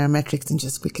onto Nairametrics and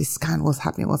just quickly scan what's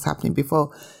happening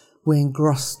before we're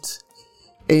engrossed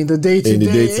in the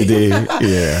day-to-day.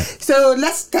 So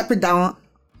let's step it down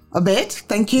a bit.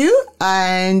 Thank you.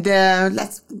 And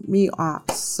let's me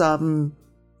ask some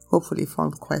hopefully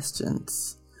fun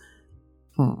questions.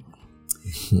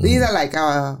 These are like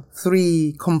our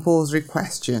 3 compulsory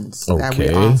questions that we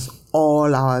ask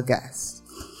all our guests.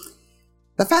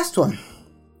 The first one.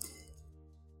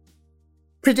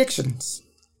 Predictions.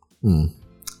 What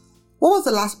was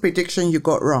the last prediction you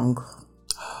got wrong?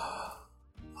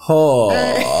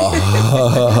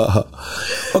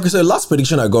 Okay, so the last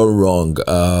prediction I got wrong.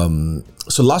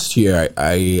 So last year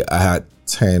I had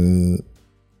 10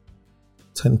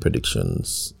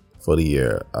 predictions for the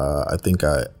year. I think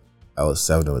I was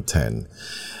 7 or 10.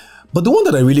 But the one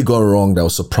that I really got wrong that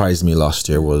surprised me last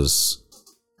year was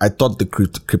I thought the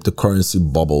cryptocurrency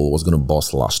bubble was going to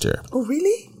burst last year. Oh,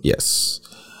 really? Yes.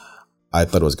 I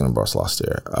thought it was going to burst last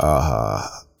year.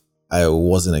 I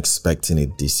wasn't expecting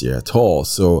it this year at all.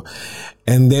 So,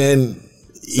 and then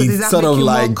it's sort of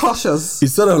like cautious.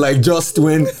 It's sort of like just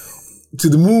went to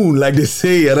the moon, like they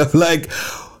say, and I'm like,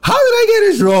 how did I get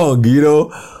this wrong?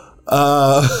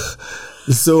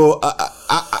 So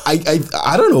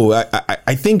I don't know.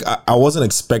 I think I wasn't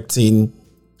expecting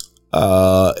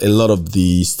a lot of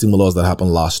the stimulus that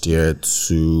happened last year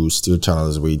to still channel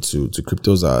its way to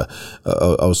cryptos. I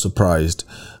was surprised,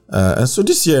 and so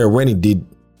this year when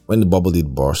the bubble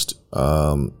did burst,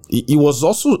 it was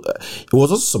also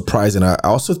surprising. I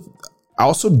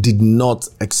also did not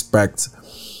expect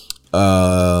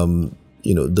the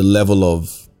level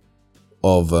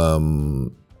of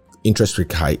interest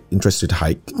rate hike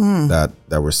that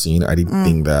we're seeing. I didn't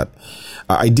think that.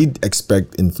 I did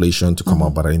expect inflation to come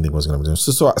up, but I didn't think it was going to be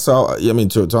so. I mean,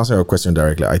 to answer your question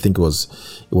directly, I think it was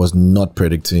not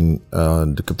predicting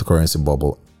the cryptocurrency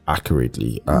bubble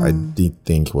accurately. I did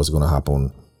think it was going to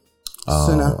happen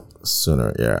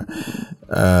sooner.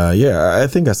 I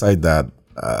think aside that,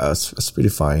 it's pretty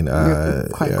fine.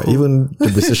 Cool. Even the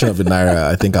precision of the naira,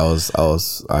 I think I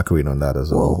was accurate on that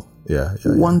as well. Yeah.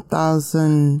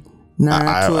 1,000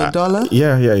 naira to a dollar.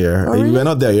 Yeah. Oh, really? We're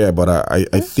not there yet, but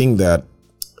I think that.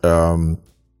 I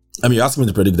mean, you asked me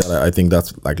to predict that. I think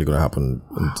that's likely going to happen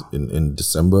in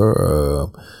December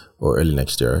or early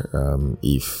next year,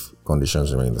 if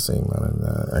conditions remain the same. And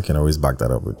I can always back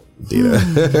that up with data.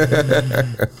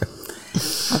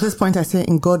 At this point, I say,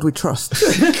 in God we trust.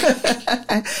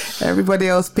 Everybody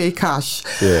else pay cash.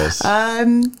 Yes.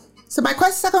 So my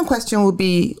second question would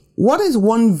be, what is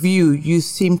one view you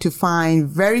seem to find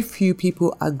very few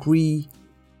people agree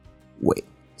with?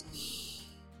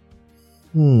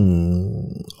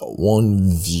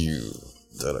 One view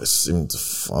that I seem to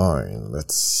find.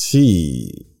 Let's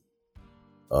see.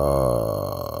 What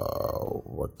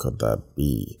could that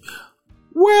be?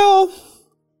 Well,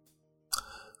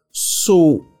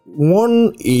 so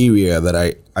one area that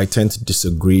I tend to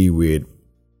disagree with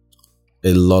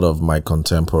a lot of my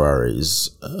contemporaries.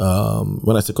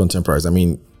 When I say contemporaries, I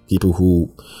mean people who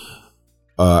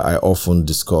I often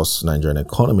discuss Nigerian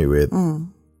economy with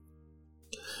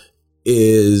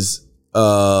is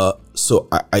so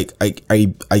I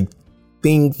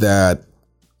think that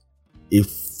a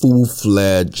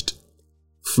full-fledged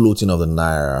floating of the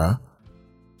naira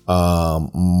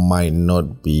might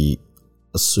not be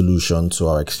a solution to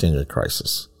our exchange rate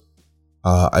crisis.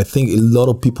 I think a lot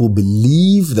of people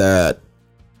believe that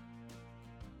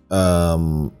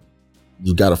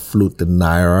you gotta float the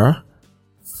naira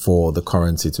for the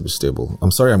currency to be stable. I'm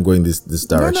sorry I'm going this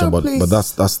direction, but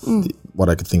that's what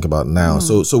I could think about now.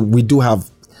 So we do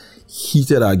have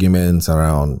heated arguments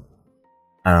around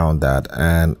that,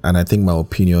 and I think my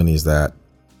opinion is that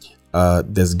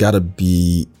there's gotta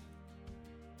be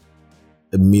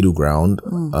a middle ground,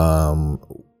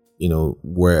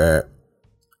 where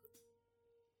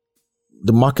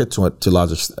the market to a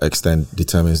large extent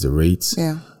determines the rates.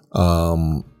 Yeah.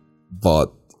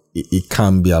 But it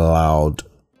can be allowed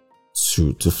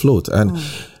to float. And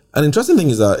an interesting thing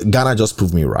is that Ghana just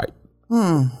proved me right.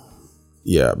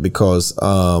 Yeah, because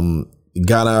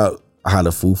Ghana had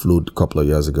a full float a few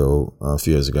years ago,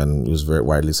 and it was very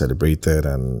widely celebrated.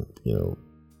 And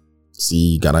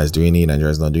see, Ghana is doing it,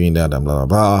 Nigeria is not doing that, and blah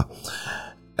blah blah.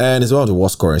 And it's one of the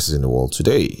worst currencies in the world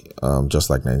today, just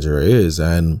like Nigeria is.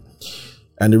 And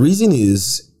the reason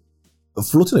is,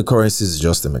 floating a currency is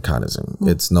just a mechanism.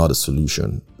 It's not a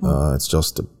solution. It's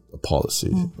just a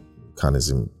policy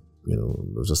mechanism.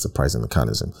 Just a pricing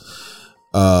mechanism.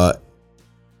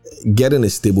 Getting a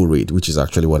stable rate, which is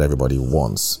actually what everybody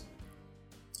wants,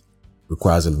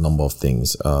 requires a number of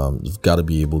things. You've got to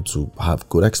be able to have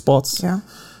good exports. Yeah.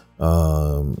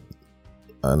 And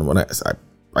when I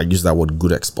use that word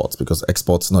good exports, because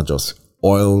exports, not just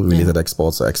oil related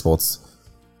exports,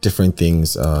 different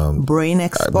things. Brain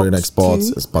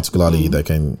exports particularly that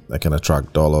can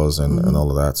attract dollars and all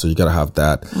of that. So you gotta have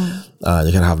that.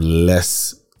 You can have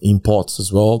less imports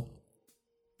as well.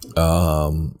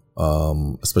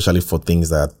 Especially for things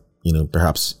that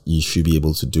perhaps you should be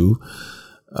able to do.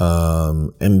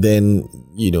 And then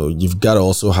you've got to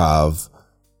also have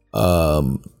a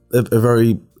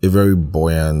very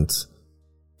buoyant,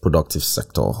 productive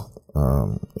sector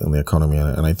in the economy,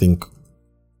 and I think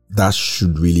that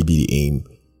should really be the aim,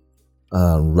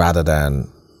 rather than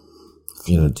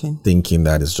thinking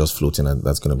that it's just floating and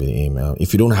that's going to be the aim.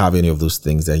 If you don't have any of those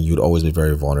things, then you'd always be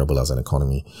very vulnerable as an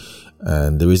economy.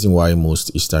 And the reason why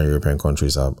most Eastern European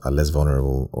countries are less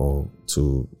vulnerable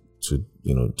to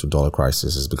dollar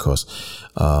crisis is because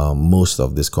most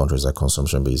of these countries are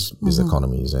consumption-based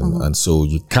economies, and so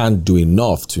you can't do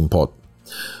enough to import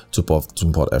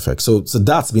FX. So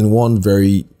that's been one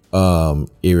very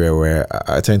area where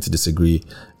I tend to disagree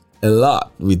a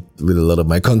lot with a lot of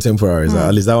my contemporaries.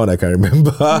 At least that one I can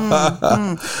remember.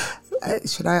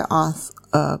 Should I ask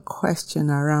a question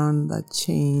around the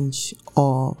change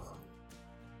of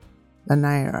the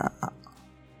naira?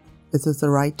 Is this the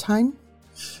right time?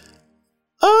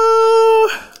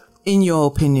 In your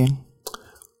opinion?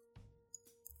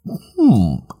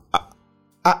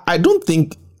 I don't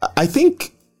think. I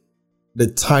think the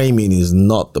timing is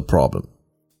not the problem.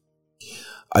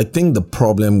 I think the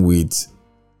problem with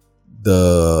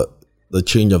the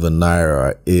change of the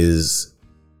naira is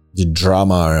the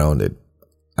drama around it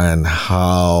and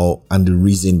the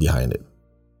reason behind it.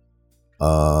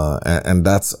 And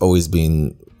that's always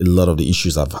been a lot of the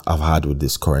issues I've had with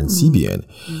this current CBN.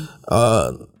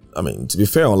 I mean, to be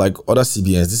fair, unlike other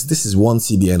CBNs, this is one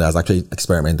CBN that's actually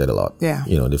experimented a lot. Yeah.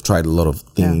 They've tried a lot of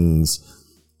things.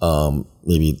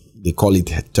 Maybe they call it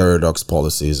heterodox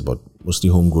policies, but mostly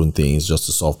homegrown things just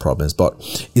to solve problems. But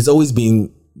it's always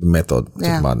been the method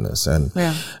of madness.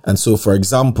 And so, for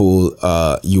example,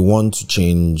 you want to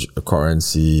change a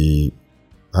currency,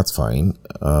 that's fine.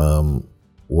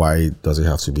 Why does it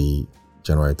have to be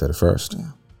January 31st?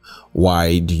 Yeah.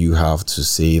 Why do you have to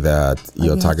say that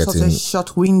you're targeting such a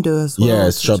short window as well? Yeah,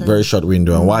 it's very short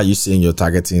window. And why are you saying you're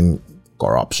targeting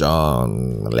corruption,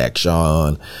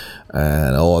 election,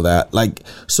 and all that? Like,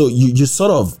 so you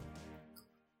sort of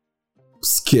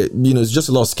scare, it's just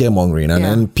a lot of scaremongering, and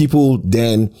then people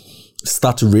then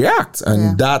start to react,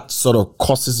 and that sort of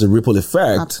causes a ripple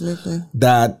effect. Absolutely.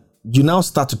 That you now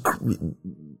start to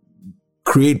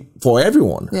create for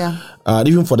everyone, and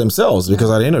even for themselves, because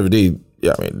at the end of the day,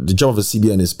 the job of a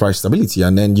CBN is price stability,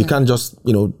 and then you can't just,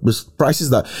 the prices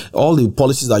that all the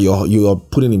policies that you are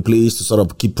putting in place to sort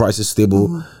of keep prices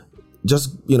stable,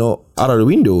 just out of the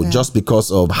window, just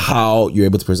because of how you're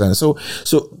able to present it. So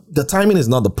the timing is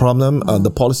not the problem,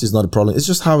 the policy is not the problem. It's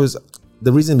just how is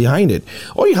the reason behind it.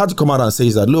 All you had to come out and say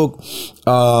is that, look,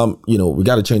 we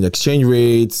got to change exchange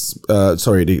rates,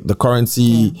 the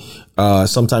currency,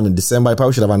 sometime in December. I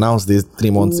probably should have announced this 3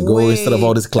 months ago instead of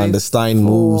all these clandestine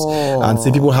moves, and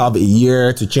say people have a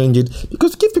year to change it,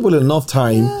 because give people enough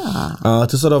time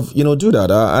to sort of, do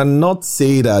that, and not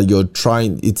say that you're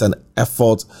trying, it's an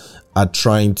effort at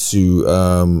trying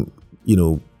to,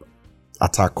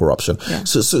 attack corruption. Yeah.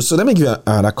 So let me give you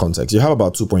another context. You have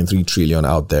about 2.3 trillion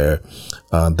out there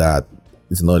that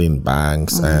is not in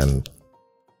banks and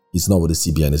it's not with the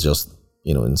CBN. It's just,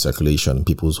 in circulation in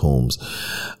people's homes.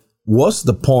 What's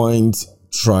the point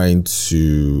trying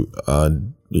to,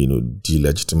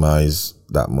 delegitimize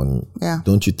that money? Yeah.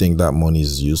 Don't you think that money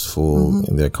is useful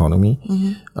in the economy?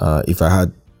 If I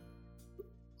had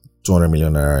 200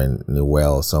 million naira in a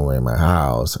well somewhere in my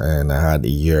house and I had a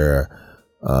year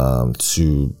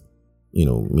to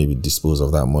maybe dispose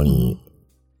of that money,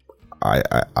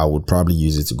 I would probably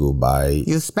use it to go buy.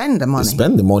 You spend the money.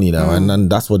 Spend the money now,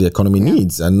 and that's what the economy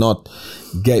needs, and not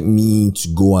get me to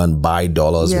go and buy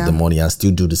dollars with the money and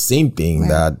still do the same thing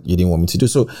that you didn't want me to do.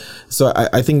 So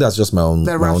I think that's just my own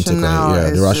take on it.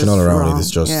 Yeah, the rationale around it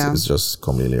is just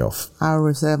completely off. I'll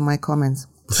reserve my comments.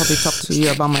 Probably talk to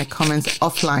you about my comments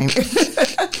offline.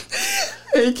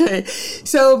 Okay,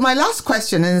 so my last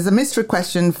question is a mystery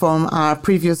question from our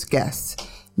previous guest,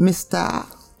 Mr.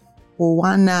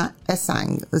 Owana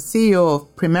Esang, the CEO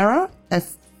of Primera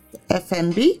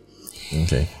FMB.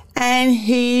 Okay. And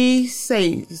he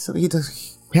says, he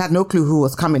had no clue who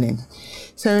was coming in.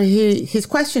 So his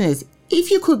question is,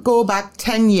 if you could go back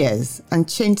 10 years and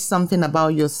change something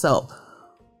about yourself,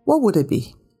 what would it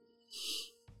be?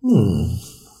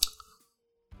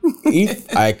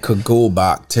 If I could go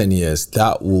back 10 years,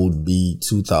 that would be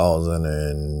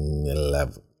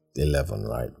 2011,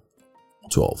 right?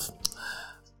 12.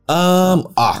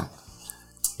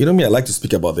 Me, I like to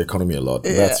speak about the economy a lot.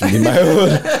 That's really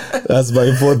that's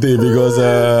my forte, because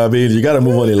you gotta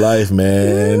move on in life,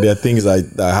 man. There are things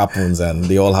that happens, and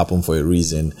they all happen for a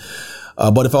reason.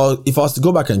 But if I was to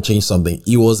go back and change something,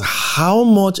 it was how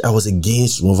much I was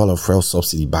against removal of fuel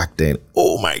subsidy back then.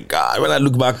 Oh my God. When I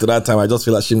look back to that time, I just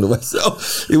feel ashamed of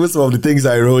myself. It was some of the things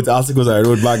I wrote, articles I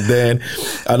wrote back then,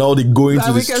 and all the going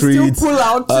to the streets,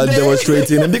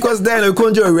 demonstrating. And because then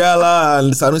Okonjo Iweala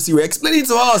and Sanusi were explaining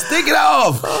to us, take it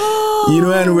off.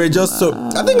 And we're just so,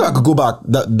 I think if I could go back,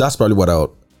 that's probably what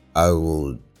I'll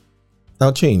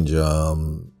change.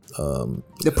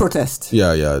 The protest.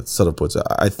 Yeah, it's sort of protest.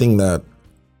 I think that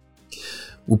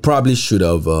we probably should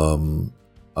have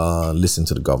listened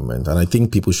to the government, and I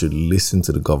think people should listen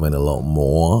to the government a lot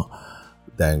more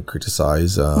than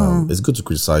criticize. It's good to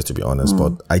criticize, to be honest,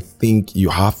 but I think you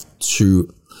have to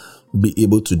be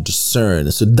able to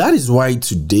discern. So that is why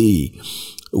today,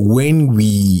 when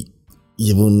we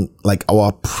even like our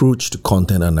approach to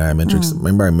content and nairametrics,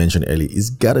 remember I mentioned earlier,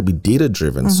 it's got to be data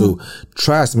driven. So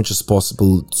try as much as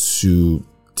possible to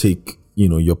take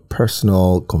your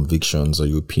personal convictions or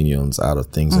your opinions out of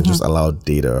things and just allow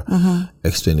data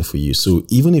explain it for you. So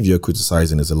even if you're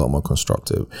criticizing, it's a lot more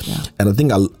constructive. And I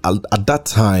think at that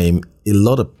time, a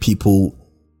lot of people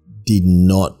did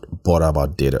not bother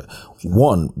about data.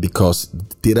 One, because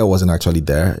data wasn't actually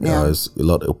there. There was a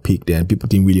lot opaque there, and people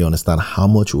didn't really understand how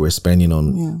much we were spending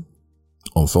on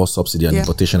fuel subsidy and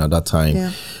importation at that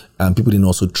time. And people didn't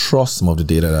also trust some of the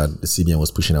data that the CBN was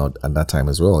pushing out at that time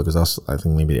as well, because that's, I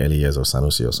think, maybe the early years of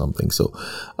Sanusi or something. So,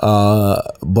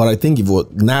 but I think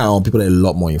now people are a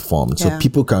lot more informed. So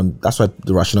people that's why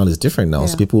the rationale is different now.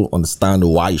 So people understand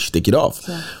why you should take it off,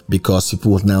 because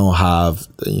people now have,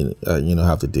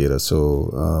 have the data.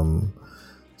 So,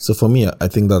 so for me, I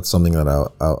think that's something that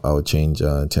I would change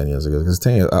 10 years ago. Because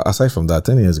 10 years, aside from that,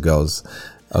 10 years ago,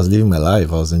 I was living my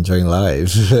life. I was enjoying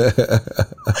life.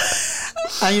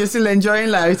 And you're still enjoying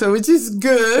life, so which is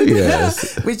good.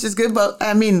 Yes. Which is good. But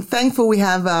I mean, thankful we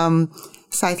have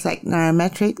sites like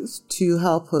Nairametrics to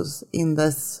help us in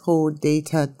this whole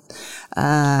data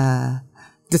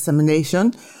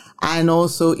dissemination. And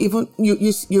also, even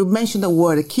you mentioned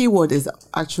the key word is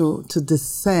actual to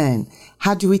discern.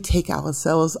 How do we take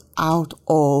ourselves out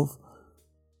of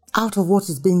what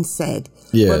is being said?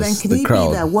 Yes, but then can the it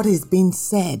crowd. be that what is being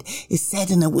said is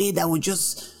said in a way that would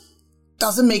just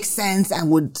doesn't make sense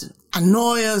and would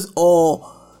annoy us, or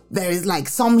there is like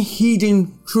some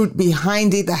hidden truth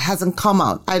behind it that hasn't come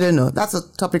out? I don't know. That's a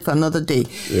topic for another day.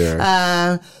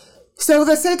 Yeah. So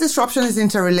the said disruption is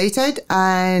interrelated,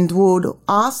 and would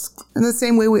ask in the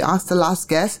same way we asked the last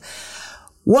guest,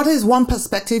 what is one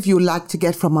perspective you'd like to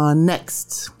get from our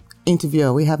next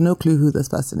interviewer? We have no clue who this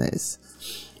person is.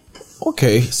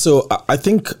 Okay, so I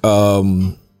think,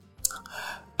 and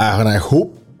I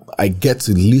hope I get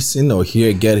to listen or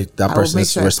get that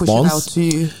person's response. I push it out to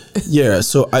you. Yeah,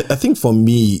 so I think for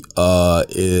me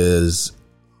is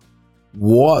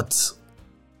what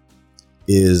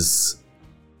is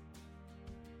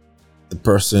the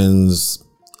person's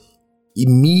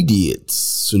immediate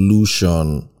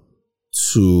solution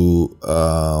to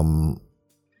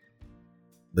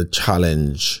the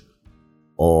challenge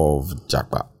of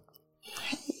Japa.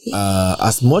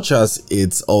 As much as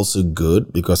it's also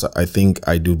good, because I think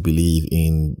I do believe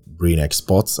in brain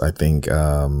exports. I think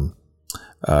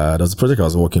there's a project I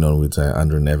was working on with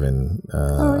Andrew Nevin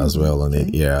as well on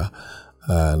it. Yeah,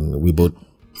 and we both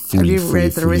fully. Have you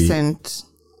read the recent?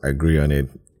 Agree on it.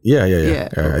 Yeah.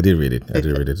 I did read it.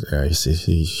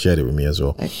 He shared it with me as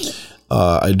well. Okay.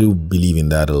 I do believe in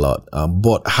that a lot.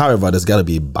 But however, there's got to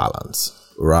be a balance,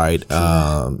 right?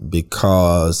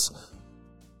 Because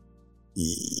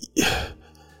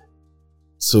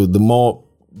so the more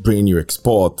brain you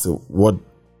export, what's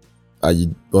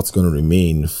going to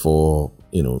remain for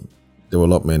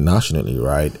development nationally,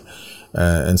 right?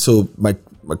 And so my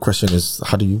question is,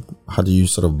 how do you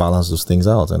sort of balance those things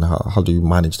out, and how do you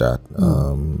manage that?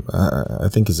 I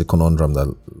think it's a conundrum that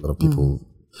a lot of people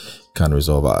can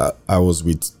resolve. I was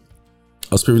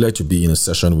privileged to be in a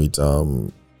session with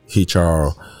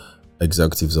HR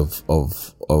executives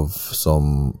of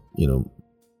some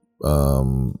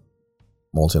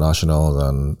multinationals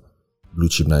and blue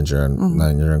chip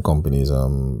Nigerian companies. I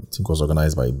think it was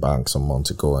organized by a bank some months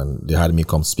ago, and they had me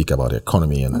come speak about the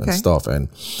economy and stuff. And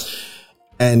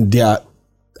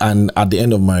at the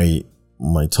end of my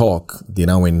talk, they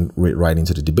now went right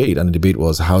into the debate, and the debate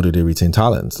was, how do they retain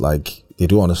talent? Like, they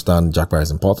do understand Japa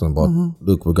is important, but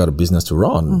look, we've got a business to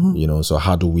run, so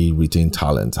how do we retain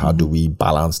talent? How do we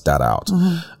balance that out?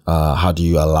 How do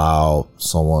you allow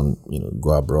someone,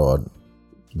 go abroad,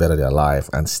 better their life,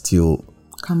 and still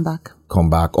come back,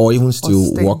 or even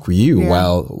still work with you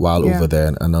while over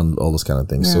there, and all those kind of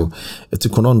things. So it's a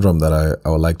conundrum that I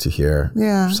would like to hear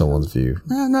someone's view.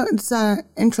 No, it's an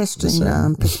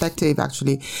interesting perspective,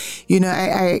 actually.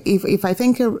 If I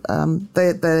think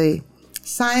the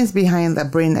science behind the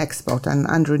brain export, and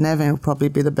Andrew Nevin will probably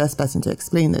be the best person to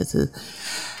explain this, is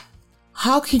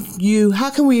how can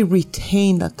we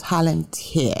retain the talent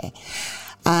here?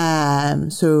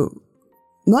 So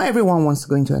not everyone wants to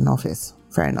go into an office.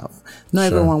 Fair enough. Not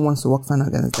everyone wants to work for an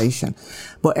organization,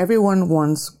 but everyone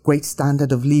wants great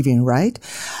standard of living, right?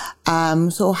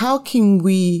 So how can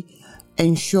we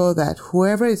ensure that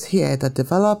whoever is here, the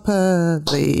developer,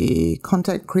 the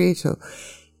content creator,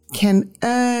 can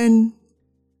earn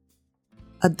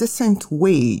a decent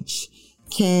wage,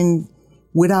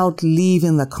 without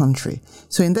leaving the country?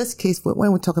 So in this case,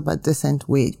 when we talk about decent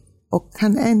wage, or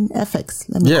can earn FX,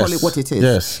 let me call it what it is.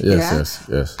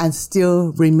 Yes. And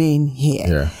still remain here.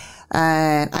 Yeah.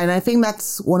 And I think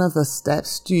that's one of the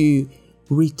steps to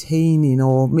retaining,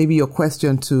 or maybe your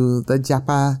question to the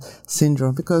Japa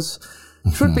syndrome, because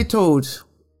truth be told,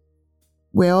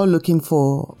 we're all looking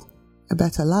for a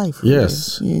better life. Really,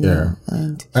 yes.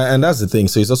 And that's the thing.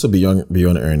 So it's also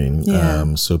beyond earning.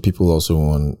 Yeah. So people also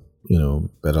want,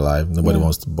 better life. Nobody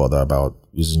wants to bother about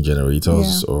using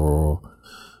generators or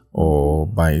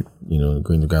by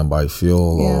going to go and buy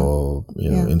fuel or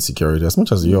insecurity, as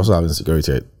much as you also have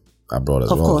insecurity abroad as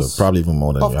well, probably even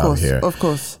more than you have here. Of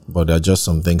course. But there are just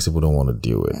some things people don't want to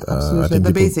deal with. I think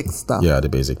the basic stuff. Yeah, the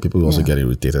basic. People also get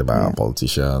irritated by our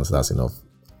politicians. That's enough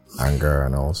anger,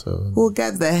 and also we'll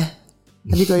get there.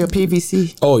 Have you got your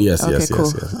PVC? Oh, yes, okay, yes, cool.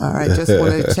 yes. All right, just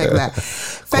wanted to check that.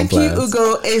 Thank you,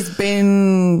 Ugo. It's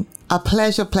been a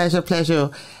pleasure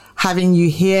having you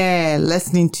here,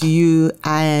 listening to you.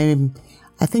 I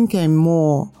think I'm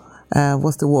more,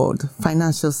 what's the word?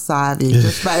 Financial savvy.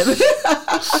 Just by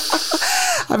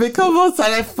I become more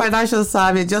financial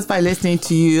savvy just by listening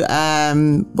to you.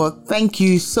 But thank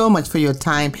you so much for your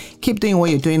time. Keep doing what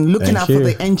you're doing, looking out for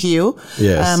the NGO.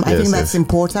 Yes, I think that's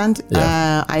important.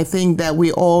 Yeah. I think that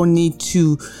we all need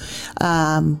to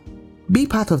be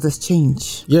part of this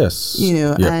change. Yes.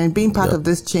 And being part of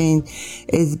this change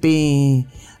is being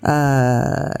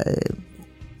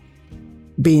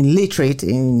literate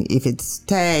in, if it's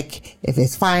tech, if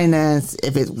it's finance,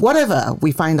 if it's whatever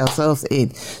we find ourselves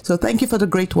in. So thank you for the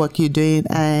great work you're doing,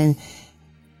 and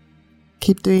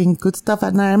keep doing good stuff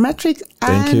at Nairametrics.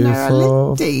 Thank you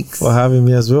for having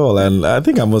me as well. And I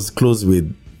think I must close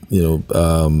with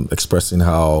expressing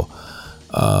how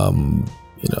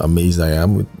amazed I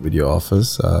am with your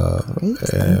offers. Great,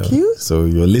 thank you. So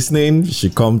you're listening, you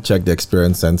should come check the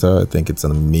Experience Center. I think it's an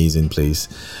amazing place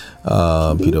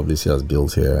PwC has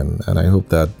built here, and I hope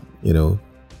that you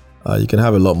can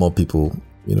have a lot more people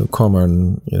come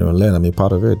and, learn and be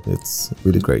part of it. It's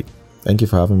really great. Thank you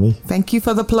for having me. Thank you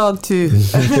for the plug too.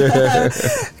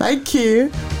 Thank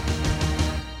you.